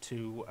language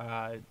to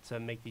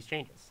make these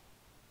changes.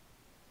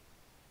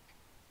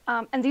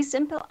 And these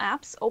simple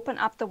apps open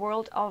up the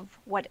world of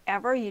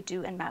whatever you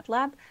do in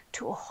MATLAB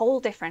to a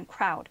whole different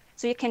crowd.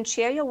 So you can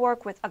share your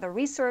work with other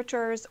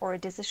researchers or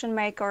decision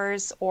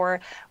makers or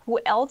who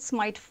else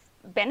might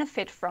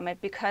benefit from it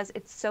because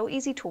it's so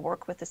easy to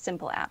work with a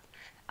simple app.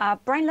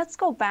 Brian, let's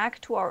go back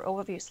to our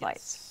overview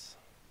slides.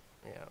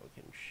 Yes. Yeah,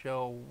 we can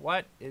show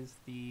what is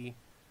the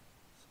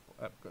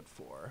app good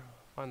for.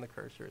 Find the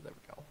cursor. There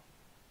we go.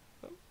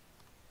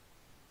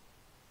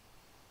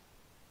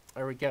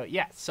 There we go.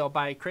 Yeah. So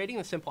by creating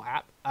a simple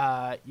app,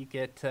 you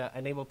get to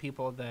enable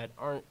people that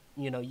aren't,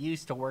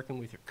 used to working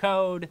with your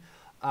code,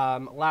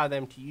 allow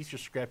them to use your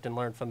script and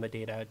learn from the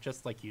data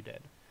just like you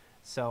did.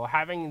 So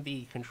having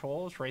the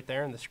controls right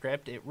there in the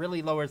script, it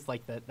really lowers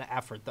like the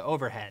effort, the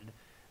overhead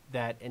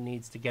that it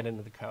needs to get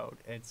into the code.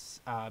 It's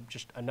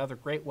just another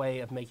great way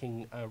of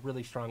making a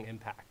really strong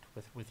impact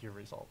with your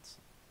results.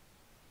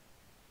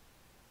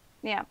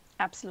 Yeah,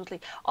 absolutely.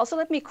 Also,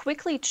 let me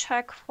quickly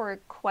check for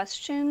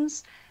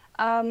questions.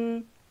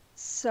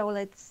 So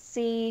let's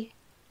see.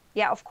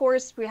 Yeah, of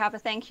course, we have a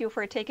thank you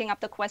for taking up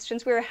the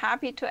questions. We're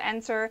happy to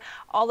answer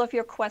all of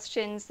your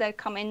questions that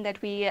come in that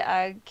we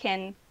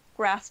can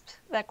grasp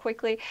that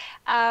quickly.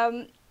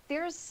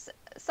 There's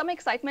some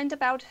excitement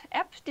about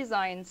app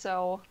design,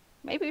 so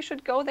maybe you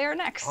should go there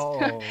next. Oh,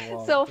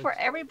 well, So for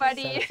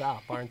everybody, set us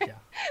up, aren't you?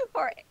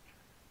 for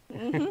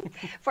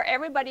For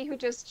everybody who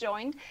just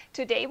joined,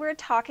 today we're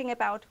talking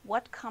about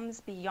what comes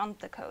beyond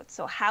the code.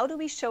 So how do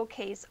we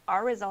showcase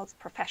our results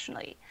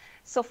professionally?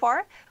 So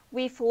far,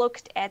 we've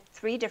looked at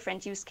 3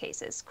 different use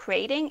cases: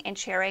 creating and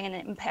sharing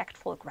an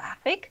impactful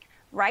graphic,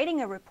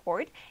 writing a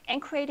report,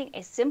 and creating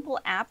a simple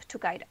app to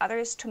guide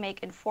others to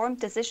make informed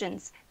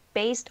decisions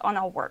based on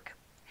our work.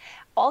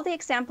 All the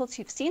examples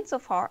you've seen so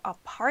far are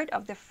part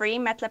of the free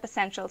MATLAB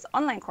Essentials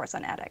online course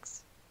on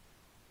edX.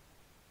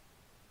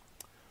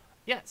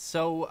 Yeah,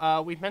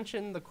 so we've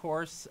mentioned the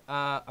course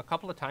a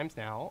couple of times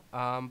now,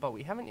 but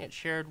we haven't yet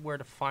shared where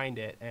to find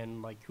it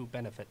and like who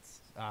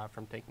benefits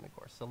from taking the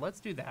course. So let's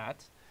do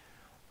that.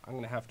 I'm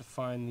going to have to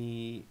find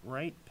the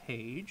right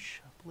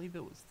page. I believe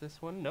it was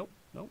this one. Nope,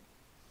 nope.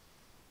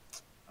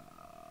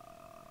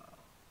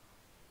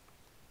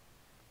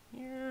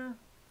 Here,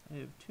 I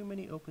have too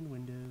many open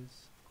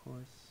windows, of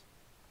course.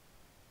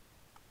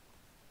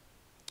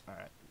 All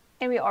right.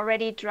 And we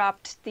already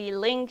dropped the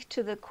link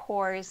to the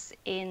course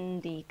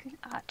in the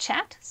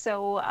chat.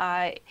 So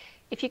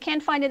if you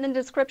can't find it in the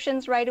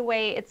descriptions right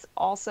away, it's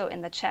also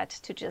in the chat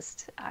to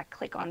just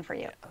click on for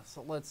you. Yeah,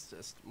 so let's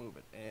just move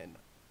it in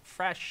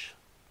fresh.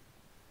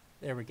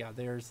 There we go.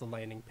 There's the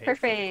landing page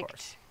for the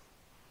course.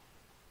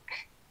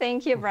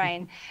 Thank you,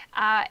 Brian.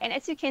 And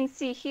as you can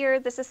see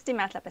here, this is the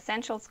MATLAB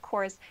Essentials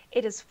course.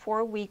 It is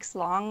 4 weeks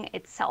long.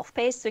 It's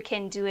self-paced, so you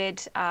can do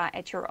it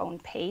at your own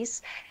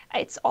pace.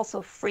 It's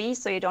also free,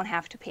 so you don't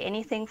have to pay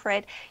anything for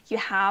it. You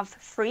have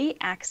free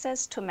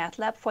access to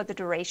MATLAB for the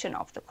duration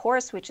of the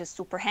course, which is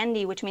super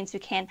handy, which means you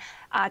can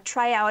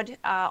try out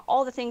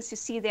all the things you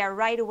see there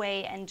right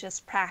away and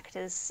just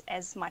practice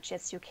as much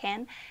as you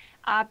can.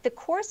 The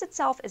course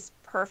itself is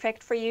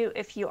perfect for you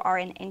if you are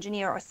an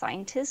engineer or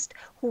scientist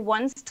who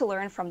wants to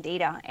learn from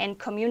data and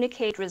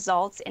communicate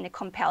results in a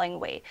compelling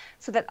way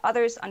so that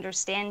others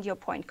understand your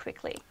point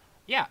quickly.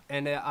 Yeah,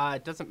 and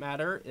it doesn't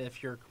matter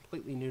if you're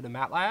completely new to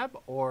MATLAB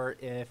or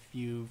if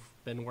you've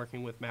been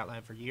working with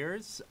MATLAB for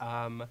years.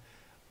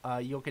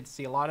 You'll get to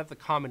see a lot of the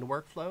common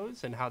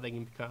workflows and how they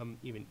can become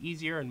even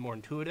easier and more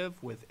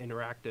intuitive with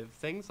interactive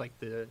things like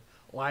the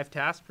live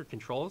task or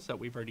controls that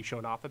we've already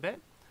shown off a bit.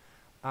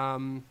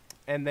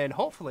 And then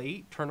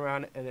hopefully turn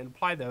around and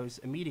apply those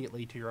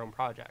immediately to your own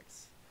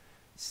projects.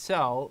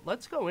 So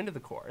let's go into the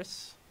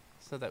course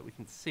so that we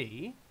can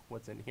see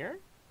what's in here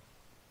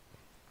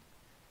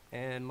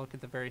and look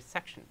at the various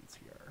sections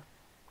here.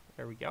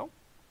 There we go.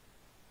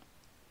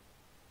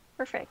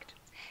 Perfect.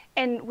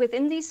 And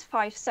within these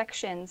 5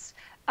 sections,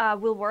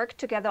 we'll work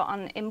together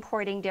on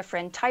importing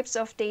different types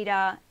of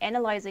data,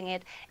 analyzing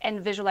it,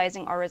 and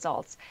visualizing our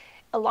results.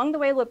 Along the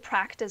way, we'll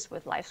practice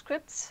with live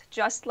scripts,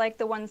 just like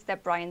the ones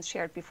that Brian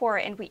shared before.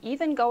 And we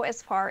even go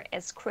as far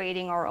as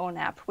creating our own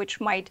app, which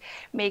might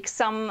make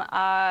some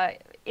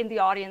in the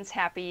audience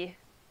happy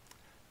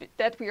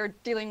that we are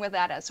dealing with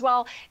that as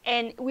well.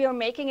 And we are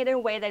making it in a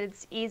way that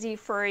it's easy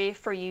for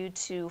you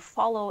to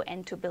follow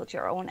and to build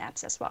your own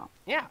apps as well.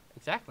 Yeah,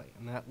 exactly.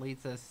 And that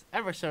leads us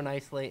ever so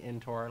nicely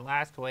into our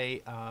last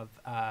way of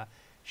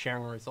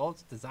sharing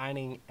results,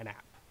 designing an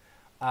app.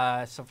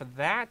 So for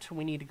that,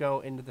 we need to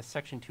go into the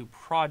section 2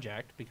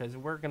 project because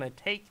we're going to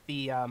take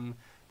the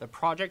the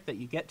project that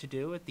you get to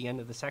do at the end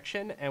of the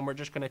section, and we're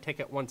just going to take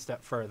it one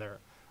step further.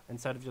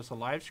 Instead of just a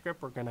live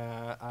script, we're going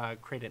to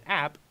create an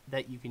app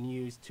that you can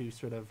use to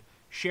sort of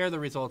share the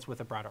results with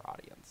a broader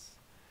audience.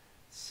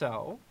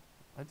 So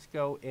let's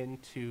go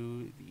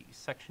into the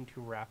section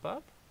 2 wrap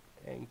up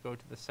and go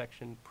to the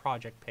section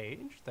project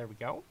page. There we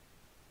go.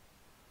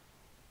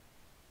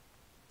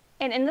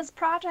 And in this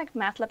project,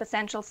 MATLAB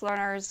Essentials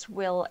learners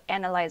will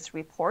analyze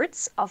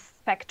reports of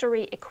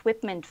factory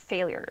equipment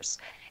failures.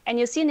 And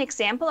you see an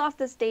example of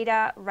this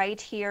data right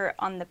here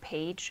on the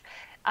page.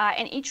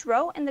 And each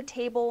row in the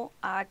table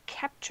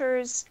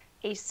captures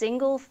a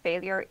single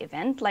failure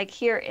event, like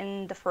here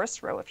in the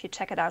first row, if you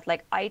check it out,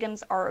 like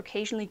items are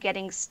occasionally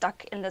getting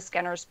stuck in the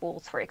scanner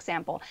spools, for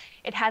example.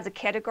 It has a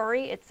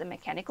category, it's a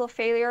mechanical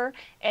failure.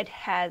 It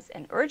has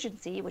an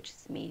urgency, which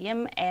is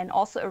medium, and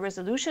also a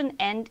resolution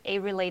and a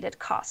related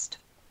cost.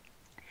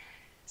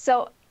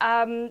 So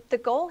the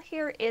goal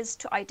here is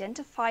to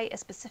identify a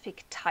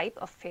specific type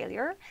of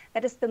failure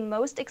that is the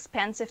most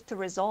expensive to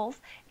resolve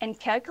and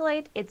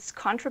calculate its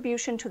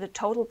contribution to the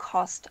total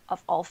cost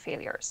of all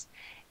failures.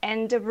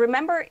 And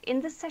remember,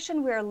 in this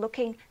session, we are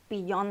looking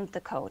beyond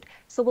the code.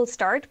 So we'll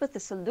start with the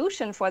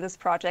solution for this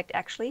project,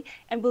 actually,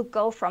 and we'll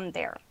go from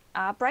there.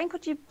 Brian,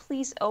 could you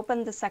please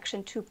open the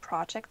section 2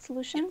 project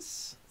solutions?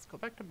 Yes. Let's go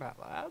back to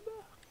MATLAB.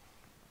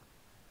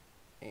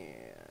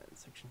 And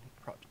section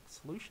 2 project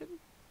solution.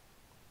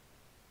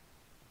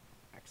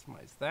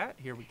 Maximize that.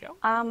 Here we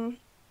go.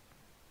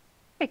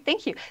 Great,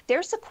 thank you.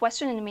 There's a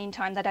question in the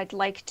meantime that I'd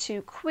like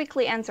to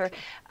quickly answer.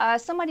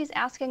 Somebody's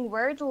asking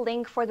where the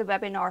link for the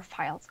webinar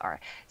files are.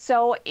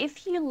 So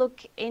if you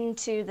look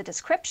into the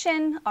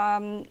description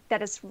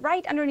that is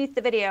right underneath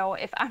the video,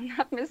 if I'm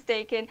not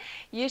mistaken,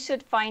 you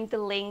should find the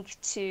link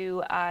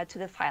to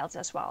the files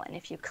as well. And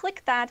if you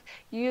click that,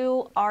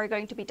 you are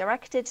going to be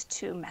directed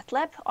to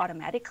MATLAB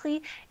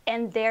automatically,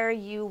 and there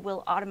you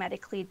will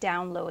automatically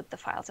download the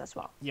files as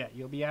well. Yeah,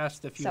 you'll be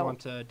asked if you want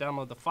to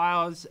download the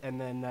files,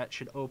 and then that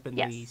should open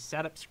Yes. the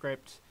setup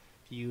script.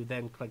 If you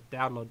then click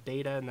download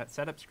data in that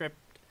setup script,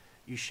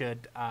 you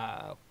should,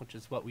 which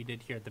is what we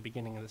did here at the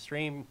beginning of the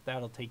stream,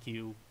 that'll take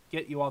you,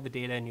 get you all the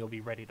data, and you'll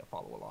be ready to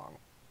follow along.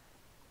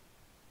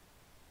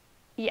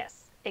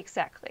 Yes,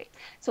 exactly.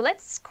 So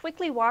let's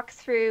quickly walk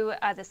through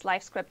this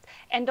live script.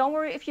 And don't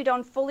worry if you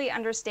don't fully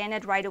understand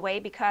it right away,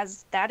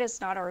 because that is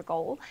not our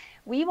goal.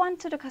 We want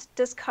to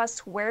discuss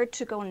where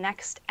to go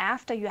next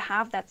after you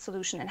have that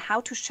solution and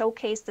how to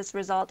showcase this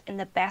result in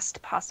the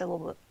best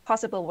possible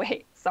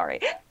way. Sorry.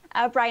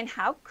 Brian,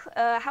 how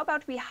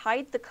about we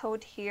hide the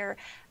code here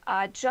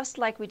just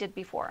like we did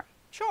before?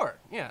 Sure.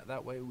 Yeah,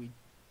 that way we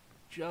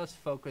just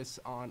focus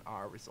on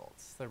our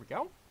results. There we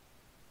go.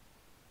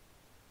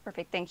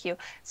 Perfect, thank you.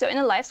 So in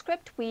a live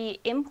script, we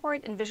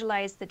import and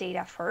visualize the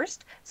data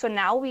first. So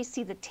now we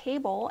see the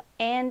table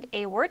and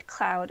a word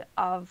cloud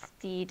of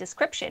the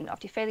description, of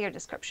the failure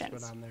descriptions.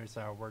 Let's go down, there's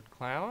our word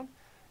cloud.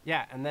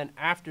 Yeah, and then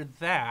after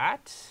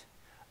that,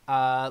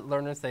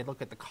 learners, they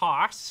look at the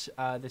costs.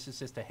 This is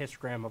just a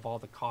histogram of all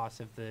the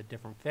costs of the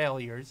different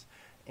failures.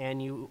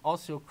 And you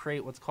also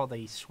create what's called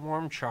a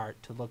swarm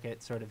chart to look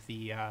at sort of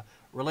the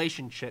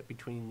relationship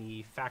between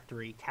the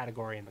factory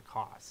category and the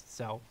cost.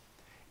 So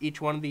each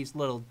one of these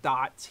little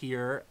dots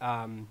here,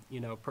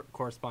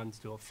 corresponds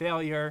to a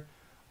failure,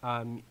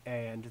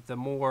 and the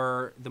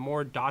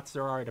more dots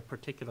there are at a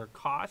particular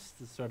cost,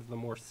 the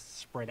more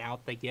spread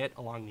out they get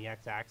along the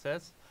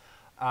x-axis.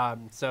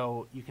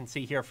 So you can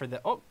see here for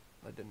the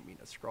I didn't mean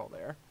to scroll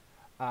there.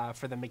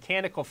 For the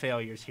mechanical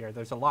failures here,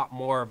 there's a lot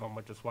more of them,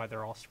 which is why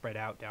they're all spread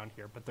out down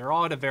here. But they're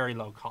all at a very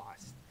low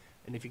cost.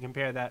 And if you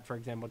compare that, for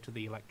example, to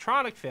the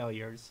electronic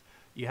failures,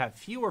 you have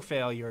fewer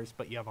failures,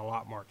 but you have a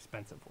lot more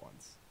expensive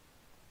ones.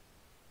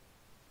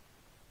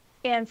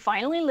 And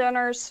finally,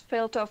 learners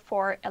filter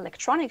for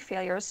electronic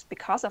failures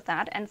because of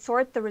that and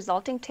sort the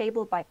resulting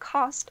table by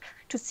cost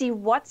to see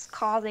what's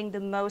causing the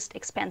most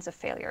expensive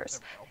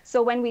failures.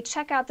 So when we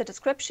check out the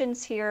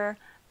descriptions here,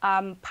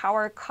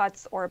 power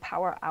cuts or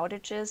power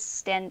outages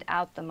stand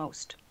out the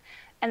most.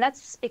 And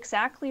that's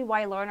exactly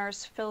why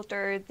learners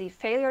filter the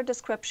failure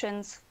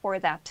descriptions for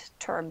that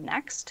term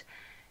next.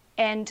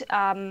 And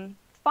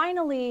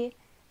finally,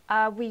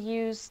 we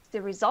use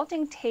the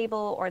resulting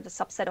table or the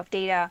subset of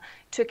data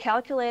to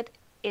calculate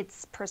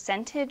its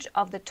percentage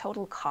of the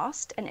total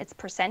cost and its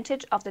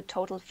percentage of the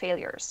total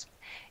failures.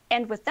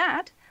 And with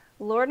that,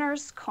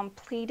 learners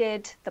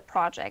completed the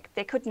project.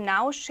 They could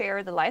now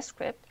share the live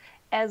script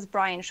as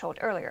Brian showed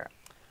earlier.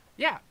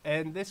 Yeah,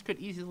 and this could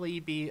easily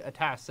be a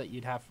task that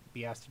you'd have to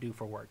be asked to do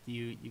for work.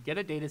 You get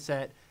a data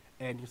set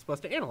and you're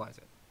supposed to analyze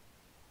it.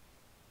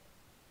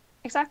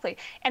 Exactly.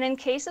 And in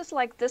cases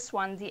like this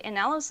one, the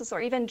analysis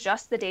or even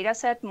just the data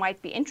set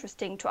might be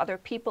interesting to other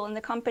people in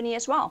the company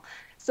as well.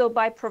 So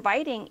by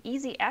providing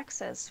easy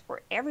access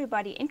for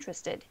everybody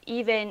interested,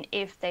 even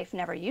if they've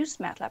never used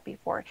MATLAB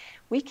before,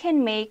 we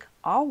can make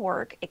our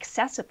work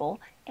accessible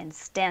and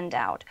stand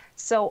out.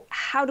 So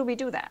how do we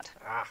do that?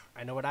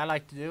 I know what I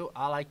like to do.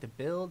 I like to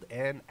build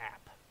an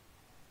app.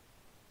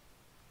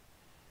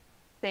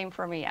 Same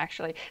for me,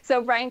 actually.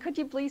 So Brian, could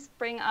you please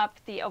bring up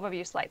the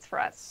overview slides for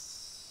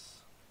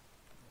us?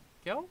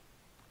 Go.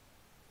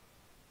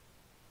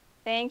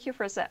 Thank you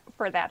for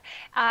that.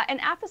 An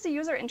app is a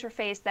user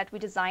interface that we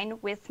design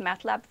with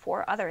MATLAB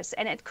for others,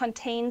 and it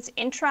contains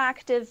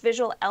interactive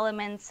visual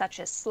elements such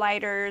as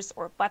sliders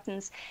or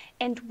buttons,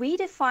 and we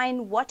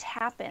define what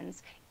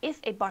happens if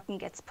a button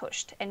gets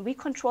pushed, and we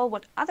control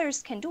what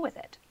others can do with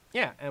it.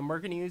 Yeah, and we're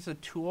going to use a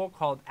tool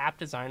called App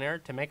Designer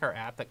to make our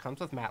app that comes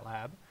with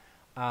MATLAB.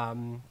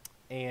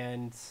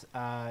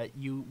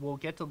 You will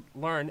get to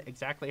learn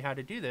exactly how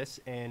to do this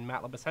in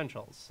MATLAB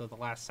Essentials. So the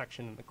last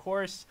section in the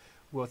course,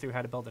 we'll go through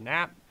how to build an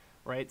app,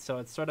 right? So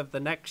it's sort of the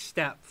next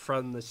step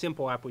from the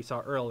simple app we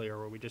saw earlier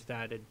where we just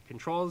added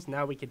controls.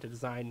 Now we get to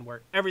design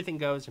where everything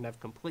goes and have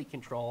complete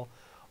control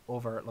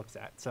over what it looks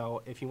at.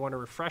 So if you want a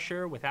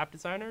refresher with App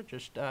Designer,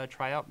 just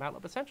try out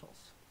MATLAB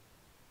Essentials.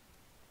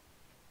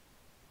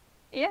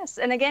 Yes,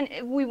 and again,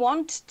 we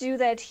won't do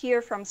that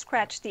here from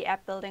scratch, the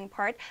app building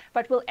part,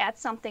 but we'll add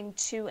something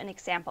to an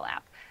example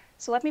app.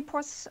 So let me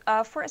pause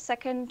for a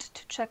second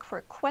to check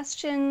for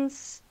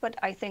questions, but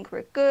I think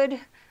we're good.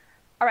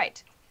 All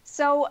right,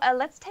 so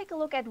let's take a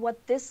look at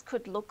what this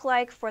could look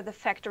like for the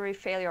factory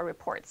failure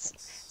reports.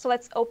 So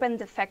let's open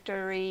the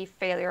Factory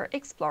Failure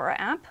Explorer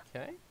app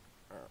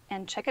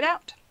and check it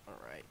out. All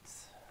right.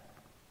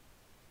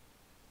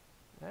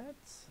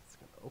 Let's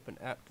go to Open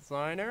App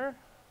Designer.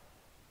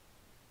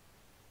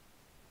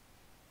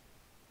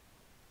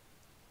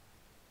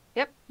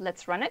 Yep,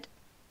 let's run it.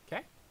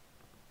 Okay.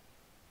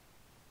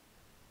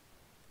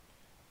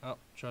 Oh,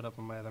 showed up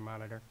on my other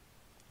monitor.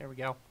 Here we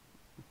go.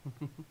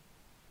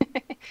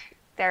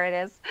 There it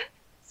is.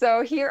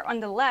 So here on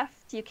the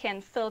left, you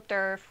can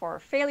filter for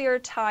failure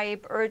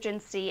type,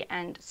 urgency,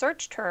 and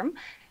search term.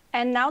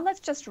 And now let's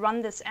just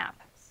run this app.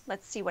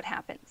 Let's see what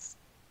happens.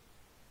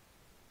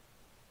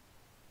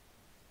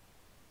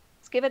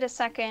 Let's give it a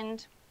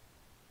second.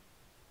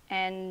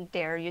 And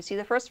there you see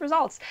the first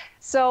results.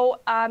 So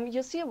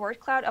you'll see a word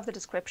cloud of the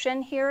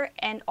description here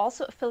and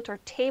also a filter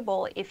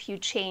table if you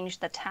change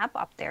the tab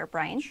up there,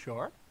 Brian.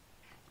 Sure.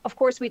 Of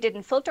course, we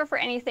didn't filter for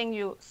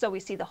anything, so we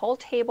see the whole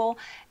table.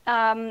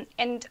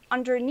 And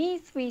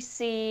underneath, we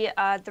see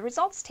the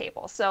results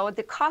table, so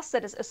the cost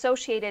that is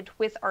associated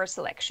with our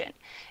selection.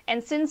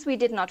 And since we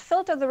did not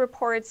filter the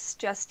reports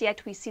just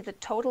yet, we see the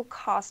total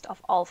cost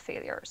of all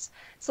failures.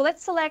 So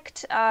let's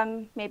select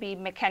maybe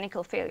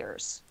mechanical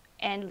failures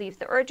and leave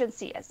the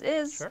urgency as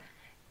is, sure,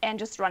 and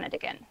just run it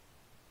again.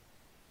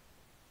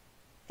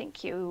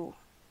 Thank you.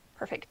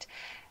 Perfect.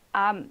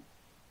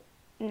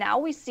 Now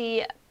we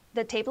see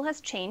the table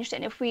has changed,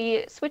 and if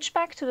we switch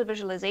back to the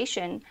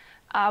visualization,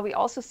 we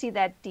also see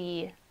that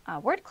the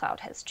word cloud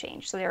has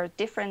changed. So there are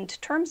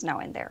different terms now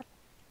in there.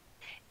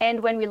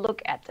 And when we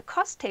look at the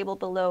cost table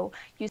below,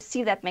 you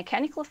see that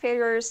mechanical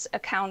failures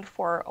account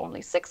for only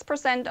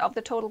 6% of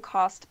the total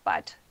cost,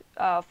 but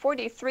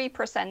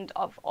 43%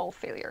 of all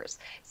failures.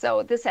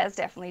 So this has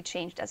definitely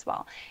changed as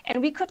well.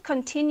 And we could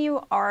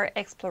continue our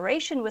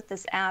exploration with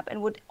this app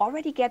and would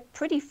already get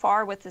pretty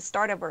far with the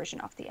starter version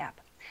of the app.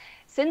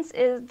 Since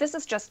this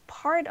is just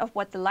part of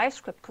what the live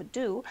script could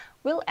do,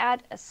 we'll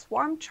add a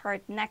swarm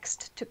chart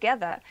next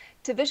together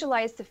to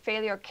visualize the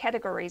failure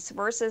categories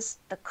versus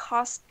the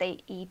cost they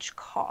each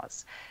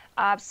cause.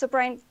 So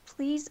Brian,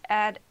 please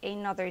add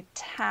another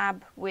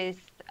tab with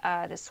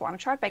the swarm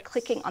chart by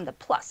clicking on the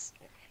plus.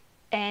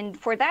 And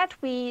for that,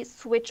 we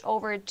switch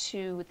over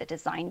to the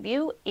design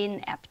view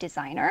in App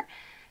Designer,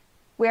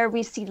 where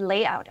we see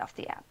layout of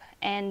the app.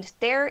 And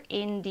there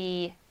in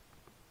the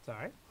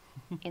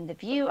in the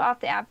view of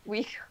the app,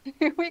 we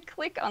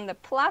click on the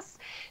plus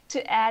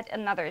to add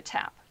another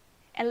tab.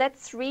 And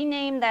let's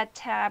rename that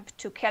tab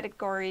to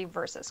category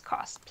versus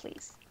cost,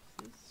 please.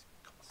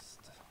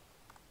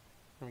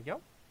 There we go.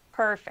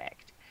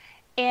 Perfect.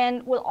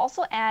 And we'll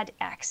also add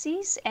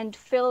axes and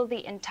fill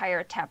the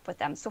entire tab with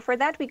them. So for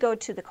that, we go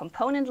to the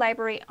component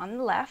library on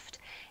the left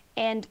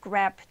and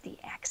grab the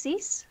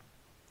axes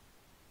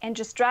and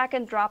just drag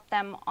and drop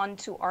them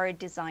onto our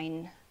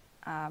design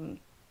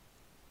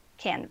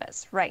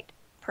canvas. Right,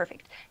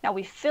 perfect. Now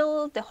we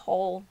fill the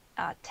whole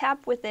tab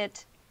with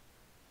it.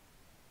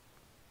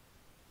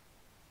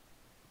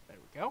 There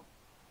we go.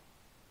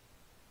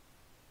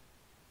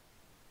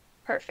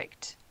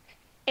 Perfect.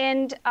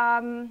 And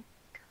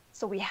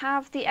so we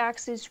have the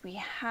axis, we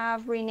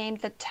have renamed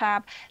the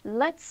tab.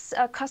 Let's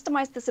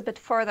customize this a bit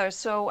further.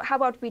 So how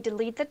about we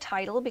delete the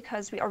title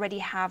because we already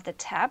have the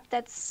tab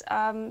that's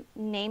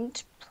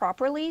named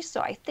properly.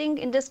 So I think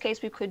in this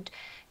case, we could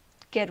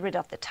get rid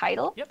of the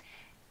title. Yep.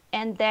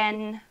 And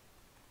then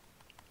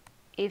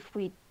if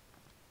we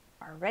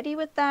are ready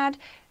with that,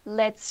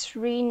 let's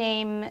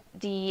rename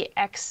the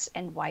X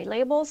and Y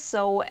labels.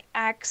 So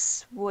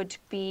X would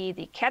be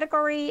the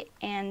category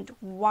and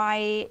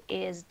Y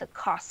is the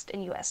cost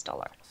in US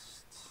dollar.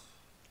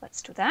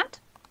 Let's do that.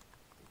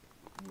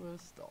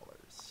 US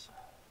dollars.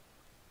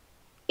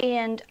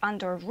 And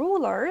under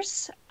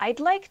rulers, I'd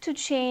like to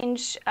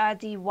change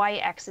the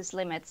Y-axis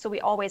limit so we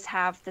always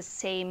have the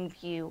same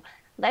view.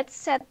 Let's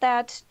set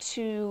that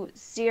to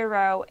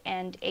 0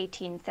 and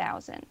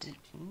 18,000.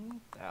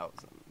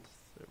 18,000.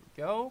 There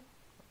we go.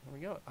 There we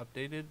go.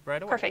 Updated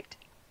right away. Perfect.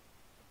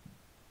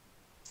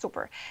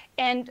 Super.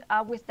 And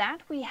with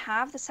that, we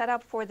have the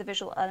setup for the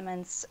visual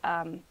elements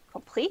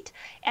complete.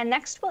 And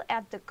next, we'll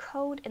add the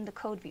code in the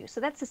code view.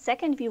 So that's the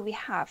second view we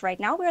have. Right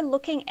now, we're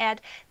looking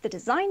at the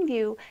design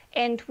view,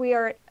 and we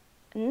are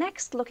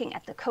next looking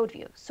at the code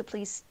view. So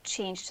please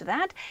change to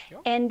that.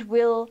 Yep. And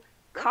we'll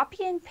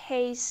copy and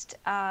paste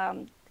a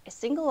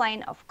single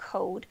line of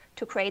code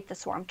to create the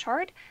swarm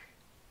chart.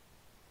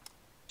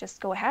 Just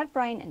go ahead,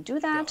 Brian, and do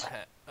that. Go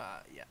ahead.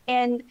 Yeah.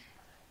 And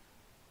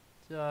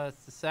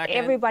just a second.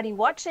 everybody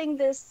watching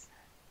this,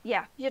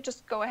 yeah, you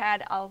just go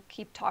ahead. I'll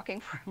keep talking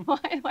for a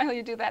while while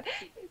you do that.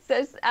 It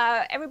says,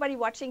 everybody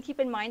watching, keep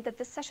in mind that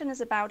this session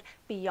is about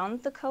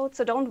beyond the code.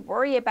 So don't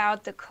worry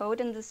about the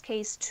code in this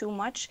case too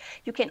much.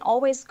 You can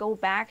always go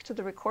back to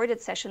the recorded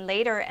session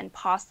later and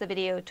pause the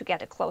video to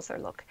get a closer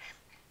look.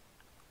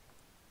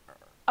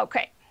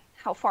 Okay,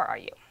 how far are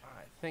you?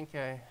 I think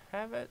I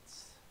have it.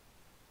 Let's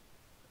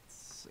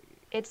see.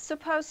 It's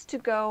supposed to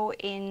go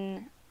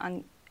in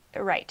on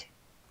right,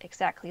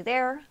 exactly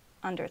there,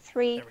 under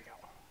 3. There we go.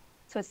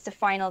 So it's the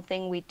final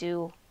thing we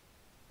do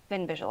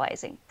when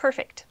visualizing.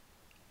 Perfect.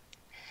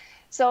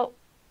 So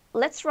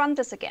let's run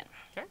this again.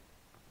 Okay.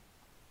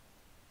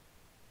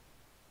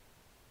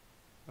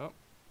 Oh,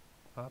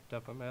 popped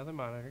up on my other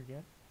monitor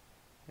again.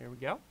 There we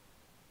go.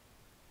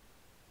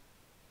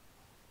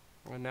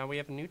 And now we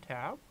have a new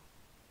tab.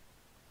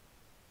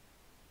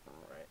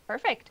 All right.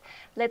 Perfect.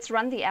 Let's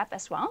run the app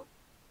as well.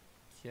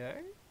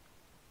 Okay.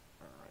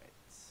 All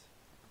right.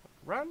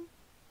 Run.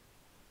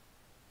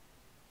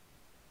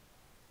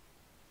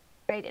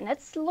 Great. And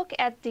let's look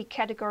at the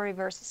category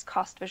versus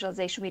cost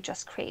visualization we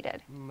just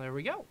created. And there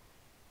we go.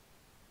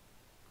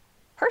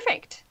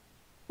 Perfect.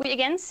 We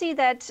again see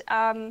that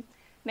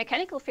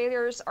mechanical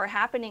failures are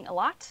happening a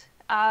lot,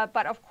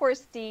 but of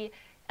course the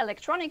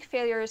electronic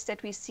failures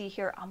that we see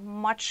here are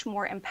much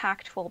more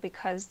impactful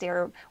because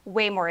they're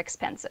way more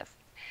expensive.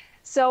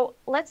 So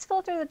let's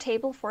filter the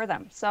table for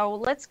them. So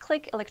let's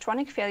click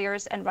electronic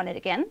failures and run it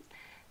again.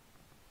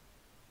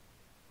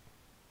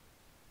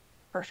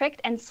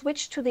 Perfect. And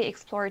switch to the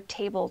Explore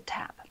Table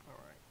tab.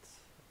 All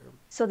right.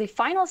 So the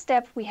final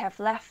step we have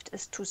left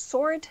is to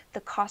sort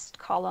the cost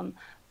column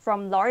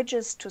from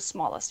largest to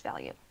smallest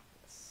value.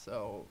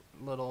 So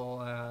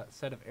little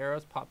set of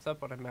arrows pops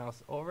up when I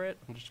mouse over it.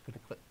 I'm just going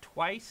to click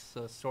twice,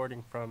 so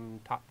sorting from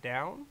top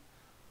down.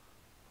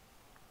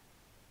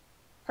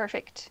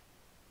 Perfect.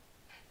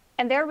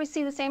 And there we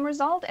see the same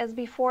result as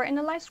before in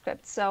the live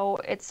script. So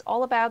it's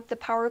all about the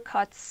power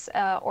cuts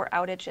or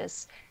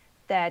outages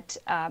that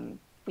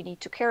we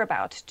need to care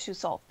about to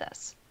solve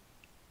this.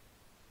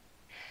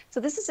 So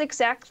this is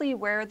exactly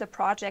where the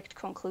project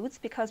concludes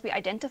because we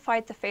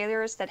identified the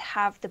failures that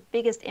have the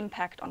biggest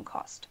impact on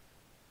cost.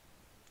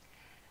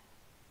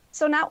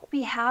 So now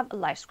we have a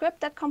live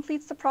script that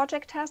completes the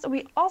project task, and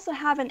we also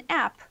have an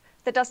app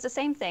that does the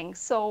same thing.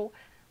 So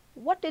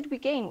what did we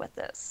gain with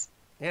this?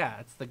 Yeah,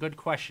 it's the good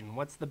question.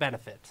 What's the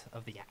benefit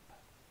of the app?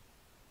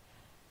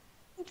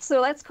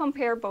 So let's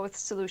compare both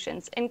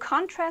solutions. In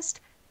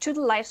contrast to the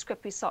live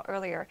script we saw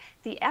earlier,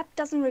 the app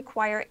doesn't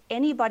require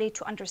anybody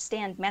to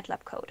understand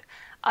MATLAB code.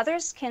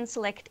 Others can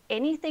select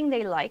anything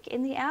they like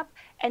in the app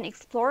and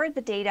explore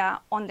the data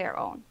on their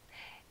own.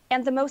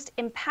 And the most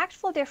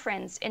impactful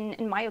difference,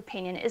 in my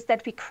opinion, is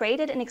that we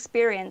created an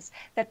experience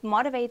that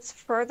motivates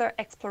further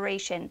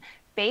exploration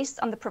based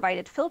on the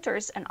provided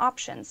filters and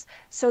options.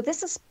 So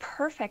this is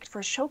perfect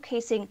for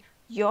showcasing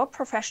your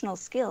professional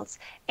skills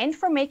and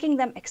for making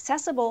them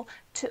accessible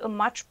to a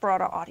much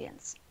broader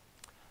audience.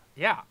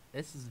 Yeah,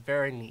 this is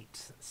very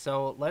neat.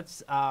 So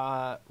let's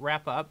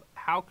wrap up.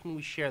 How can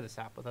we share this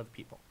app with other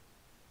people?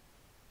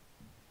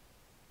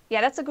 Yeah,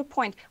 that's a good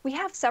point. We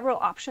have several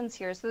options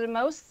here. So the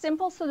most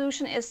simple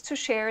solution is to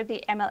share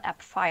the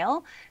MLApp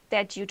file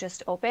that you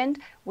just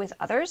opened with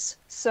others.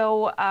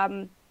 So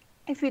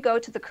if we go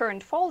to the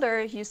current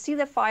folder, you see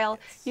the file.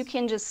 You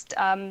can just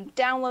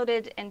download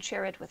it and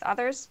share it with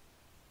others.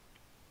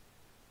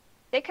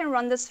 They can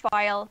run this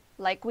file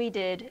like we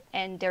did,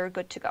 and they're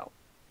good to go.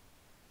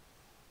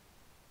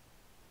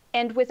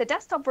 And with the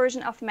desktop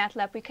version of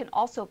MATLAB, we can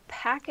also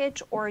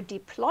package or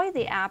deploy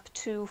the app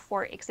to,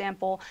 for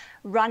example,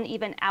 run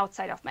even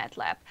outside of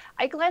MATLAB.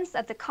 I glanced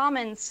at the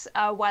comments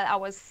while I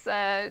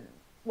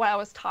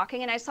was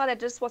talking, and I saw that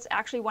this was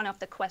actually one of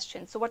the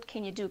questions. So what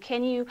can you do?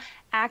 Can you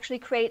actually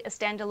create a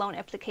standalone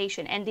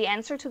application? And the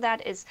answer to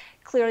that is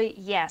clearly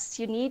yes.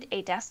 You need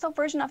a desktop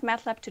version of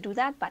MATLAB to do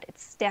that, but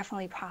it's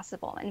definitely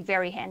possible and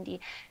very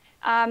handy.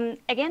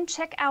 Again,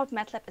 check out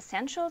MATLAB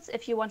Essentials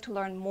if you want to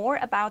learn more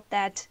about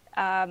that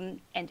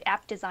and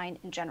app design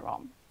in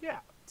general. Yeah,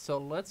 so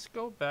let's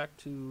go back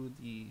to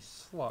the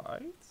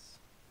slides.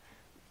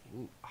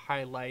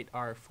 Highlight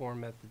our 4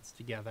 methods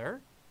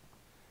together.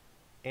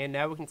 And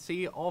now we can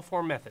see all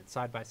 4 methods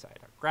side by side.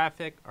 Our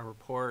graphic, our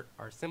report,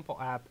 our simple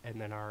app,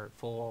 and then our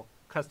full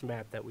custom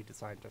app that we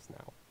designed just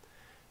now.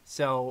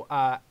 So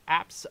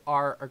apps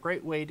are a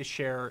great way to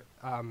share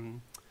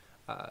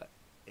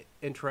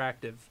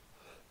interactive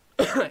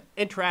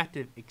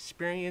interactive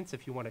experience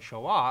if you want to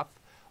show off.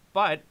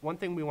 But one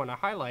thing we want to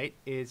highlight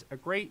is a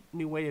great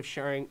new way of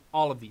sharing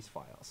all of these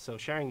files. So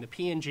sharing the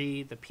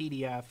PNG, the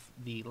PDF,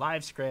 the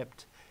live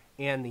script,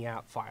 and the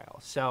app file.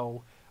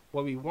 So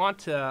what we want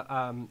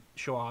to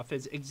show off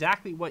is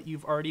exactly what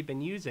you've already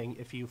been using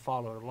if you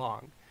followed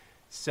along.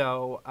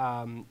 So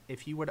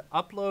if you would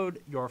upload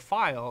your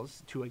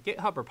files to a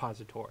GitHub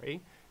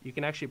repository, you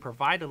can actually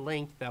provide a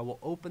link that will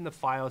open the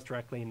files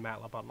directly in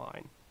MATLAB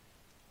Online.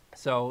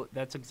 So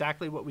that's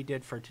exactly what we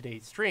did for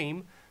today's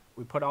stream.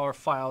 We put our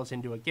files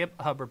into a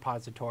GitHub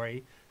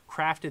repository,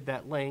 crafted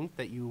that link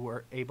that you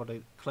were able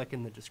to click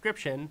in the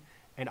description,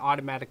 and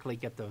automatically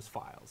get those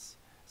files.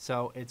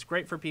 So it's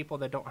great for people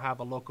that don't have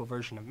a local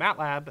version of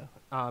MATLAB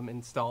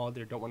installed,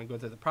 or don't want to go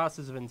through the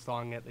process of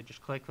installing it. They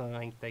just click the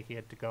link, they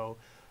get to go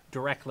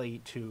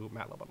directly to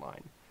MATLAB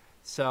Online.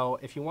 So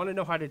if you want to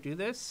know how to do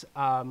this,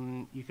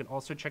 you can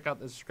also check out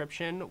the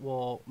description.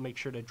 We'll make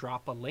sure to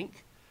drop a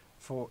link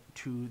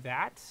to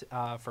that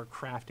for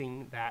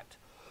crafting that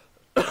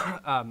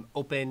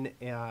open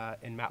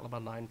in MATLAB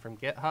Online from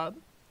GitHub.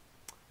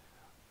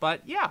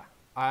 But yeah,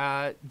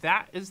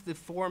 that is the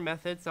 4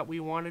 methods that we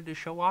wanted to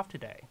show off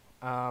today.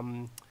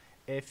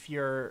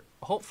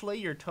 Hopefully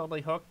you're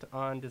totally hooked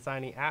on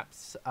designing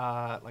apps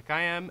like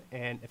I am,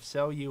 and if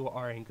so, you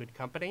are in good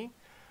company.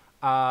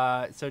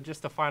 So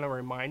just a final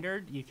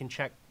reminder, you can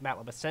check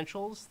MATLAB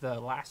Essentials, the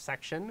last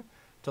section,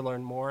 to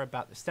learn more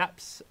about the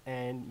steps,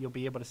 and you'll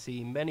be able to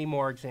see many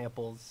more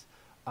examples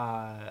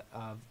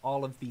of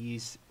all of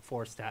these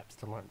 4 steps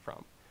to learn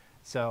from.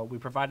 So we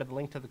provided the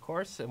link to the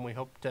course, and we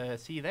hope to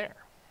see you there.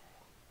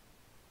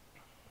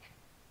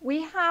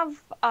 We have,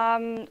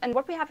 and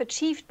what we have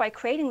achieved by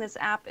creating this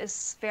app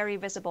is very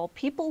visible.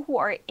 People who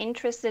are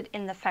interested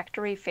in the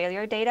factory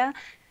failure data,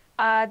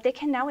 they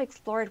can now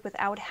explore it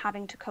without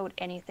having to code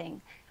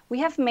anything. We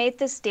have made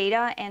this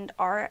data and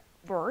our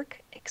work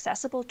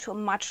accessible to a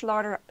much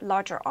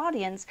larger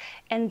audience,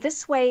 and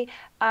this way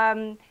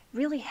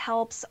really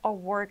helps our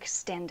work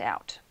stand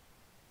out.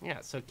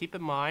 Yeah, so keep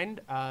in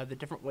mind the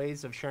different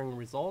ways of sharing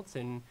results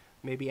and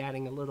maybe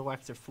adding a little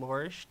extra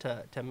flourish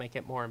to make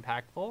it more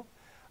impactful.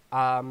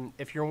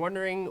 If you're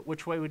wondering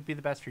which way would be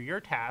the best for your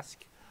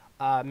task,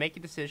 make a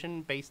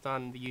decision based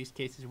on the use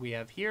cases we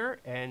have here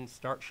and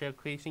start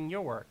showcasing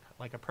your work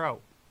like a pro.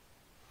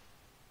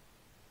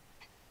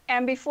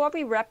 And before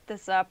we wrap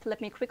this up,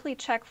 let me quickly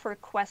check for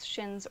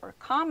questions or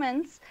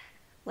comments.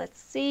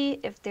 Let's see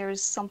if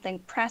there's something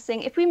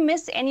pressing. If we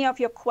miss any of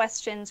your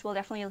questions, we'll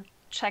definitely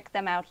check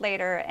them out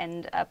later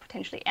and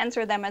potentially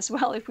answer them as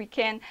well if we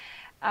can.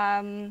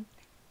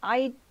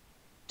 I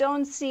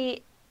don't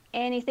see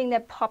anything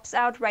that pops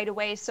out right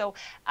away. So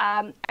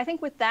I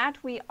think with that,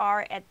 we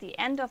are at the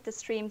end of the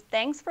stream.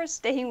 Thanks for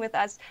staying with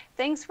us.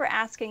 Thanks for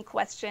asking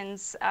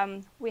questions.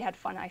 We had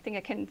fun. I think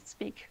I can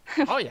speak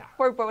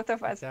for both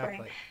of us.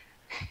 Exactly.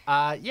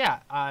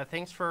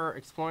 Thanks for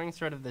exploring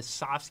sort of the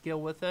soft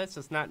skill with us.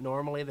 It's not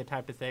normally the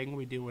type of thing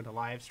we do in a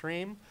live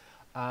stream.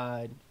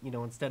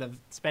 Instead of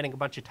spending a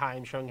bunch of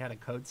time showing how to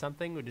code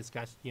something, we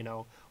discussed,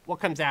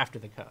 what comes after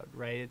the code,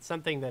 right? It's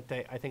something that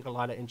I think a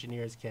lot of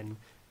engineers can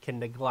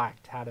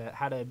neglect, how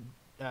to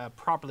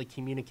properly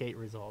communicate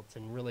results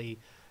and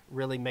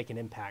really make an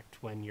impact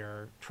when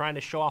you're trying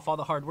to show off all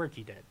the hard work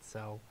you did.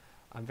 So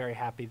I'm very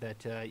happy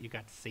that you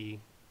got to see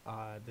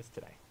this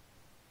today.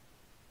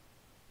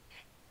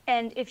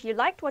 And if you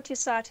liked what you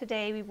saw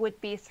today, we would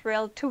be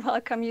thrilled to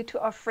welcome you to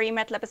our free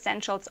MATLAB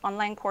Essentials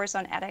online course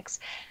on edX.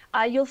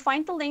 You'll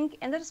find the link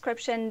in the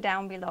description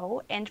down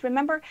below. And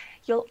remember,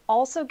 you'll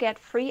also get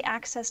free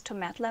access to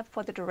MATLAB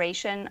for the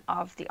duration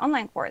of the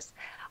online course.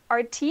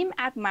 Our team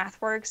at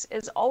MathWorks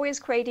is always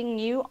creating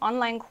new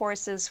online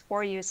courses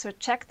for you, so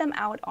check them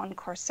out on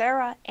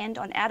Coursera and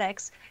on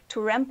edX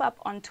to ramp up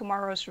on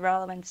tomorrow's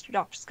relevant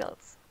job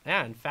skills.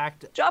 Yeah, in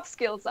fact... Job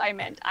skills, I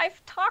meant.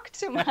 I've talked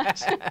too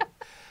much.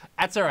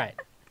 That's all right.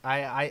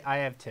 I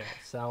have too.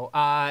 So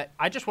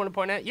I just want to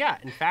point out,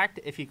 in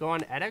fact, if you go on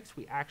edX,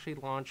 we actually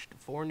launched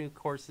 4 new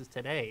courses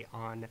today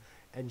on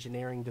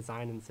engineering,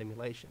 design, and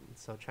simulation.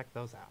 So check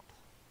those out.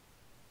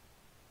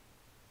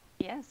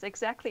 Yes,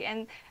 exactly.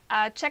 And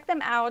check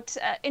them out,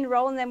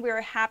 enroll in them.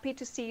 We're happy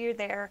to see you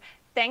there.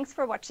 Thanks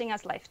for watching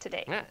us live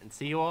today. Yeah, and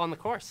see you all on the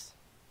course.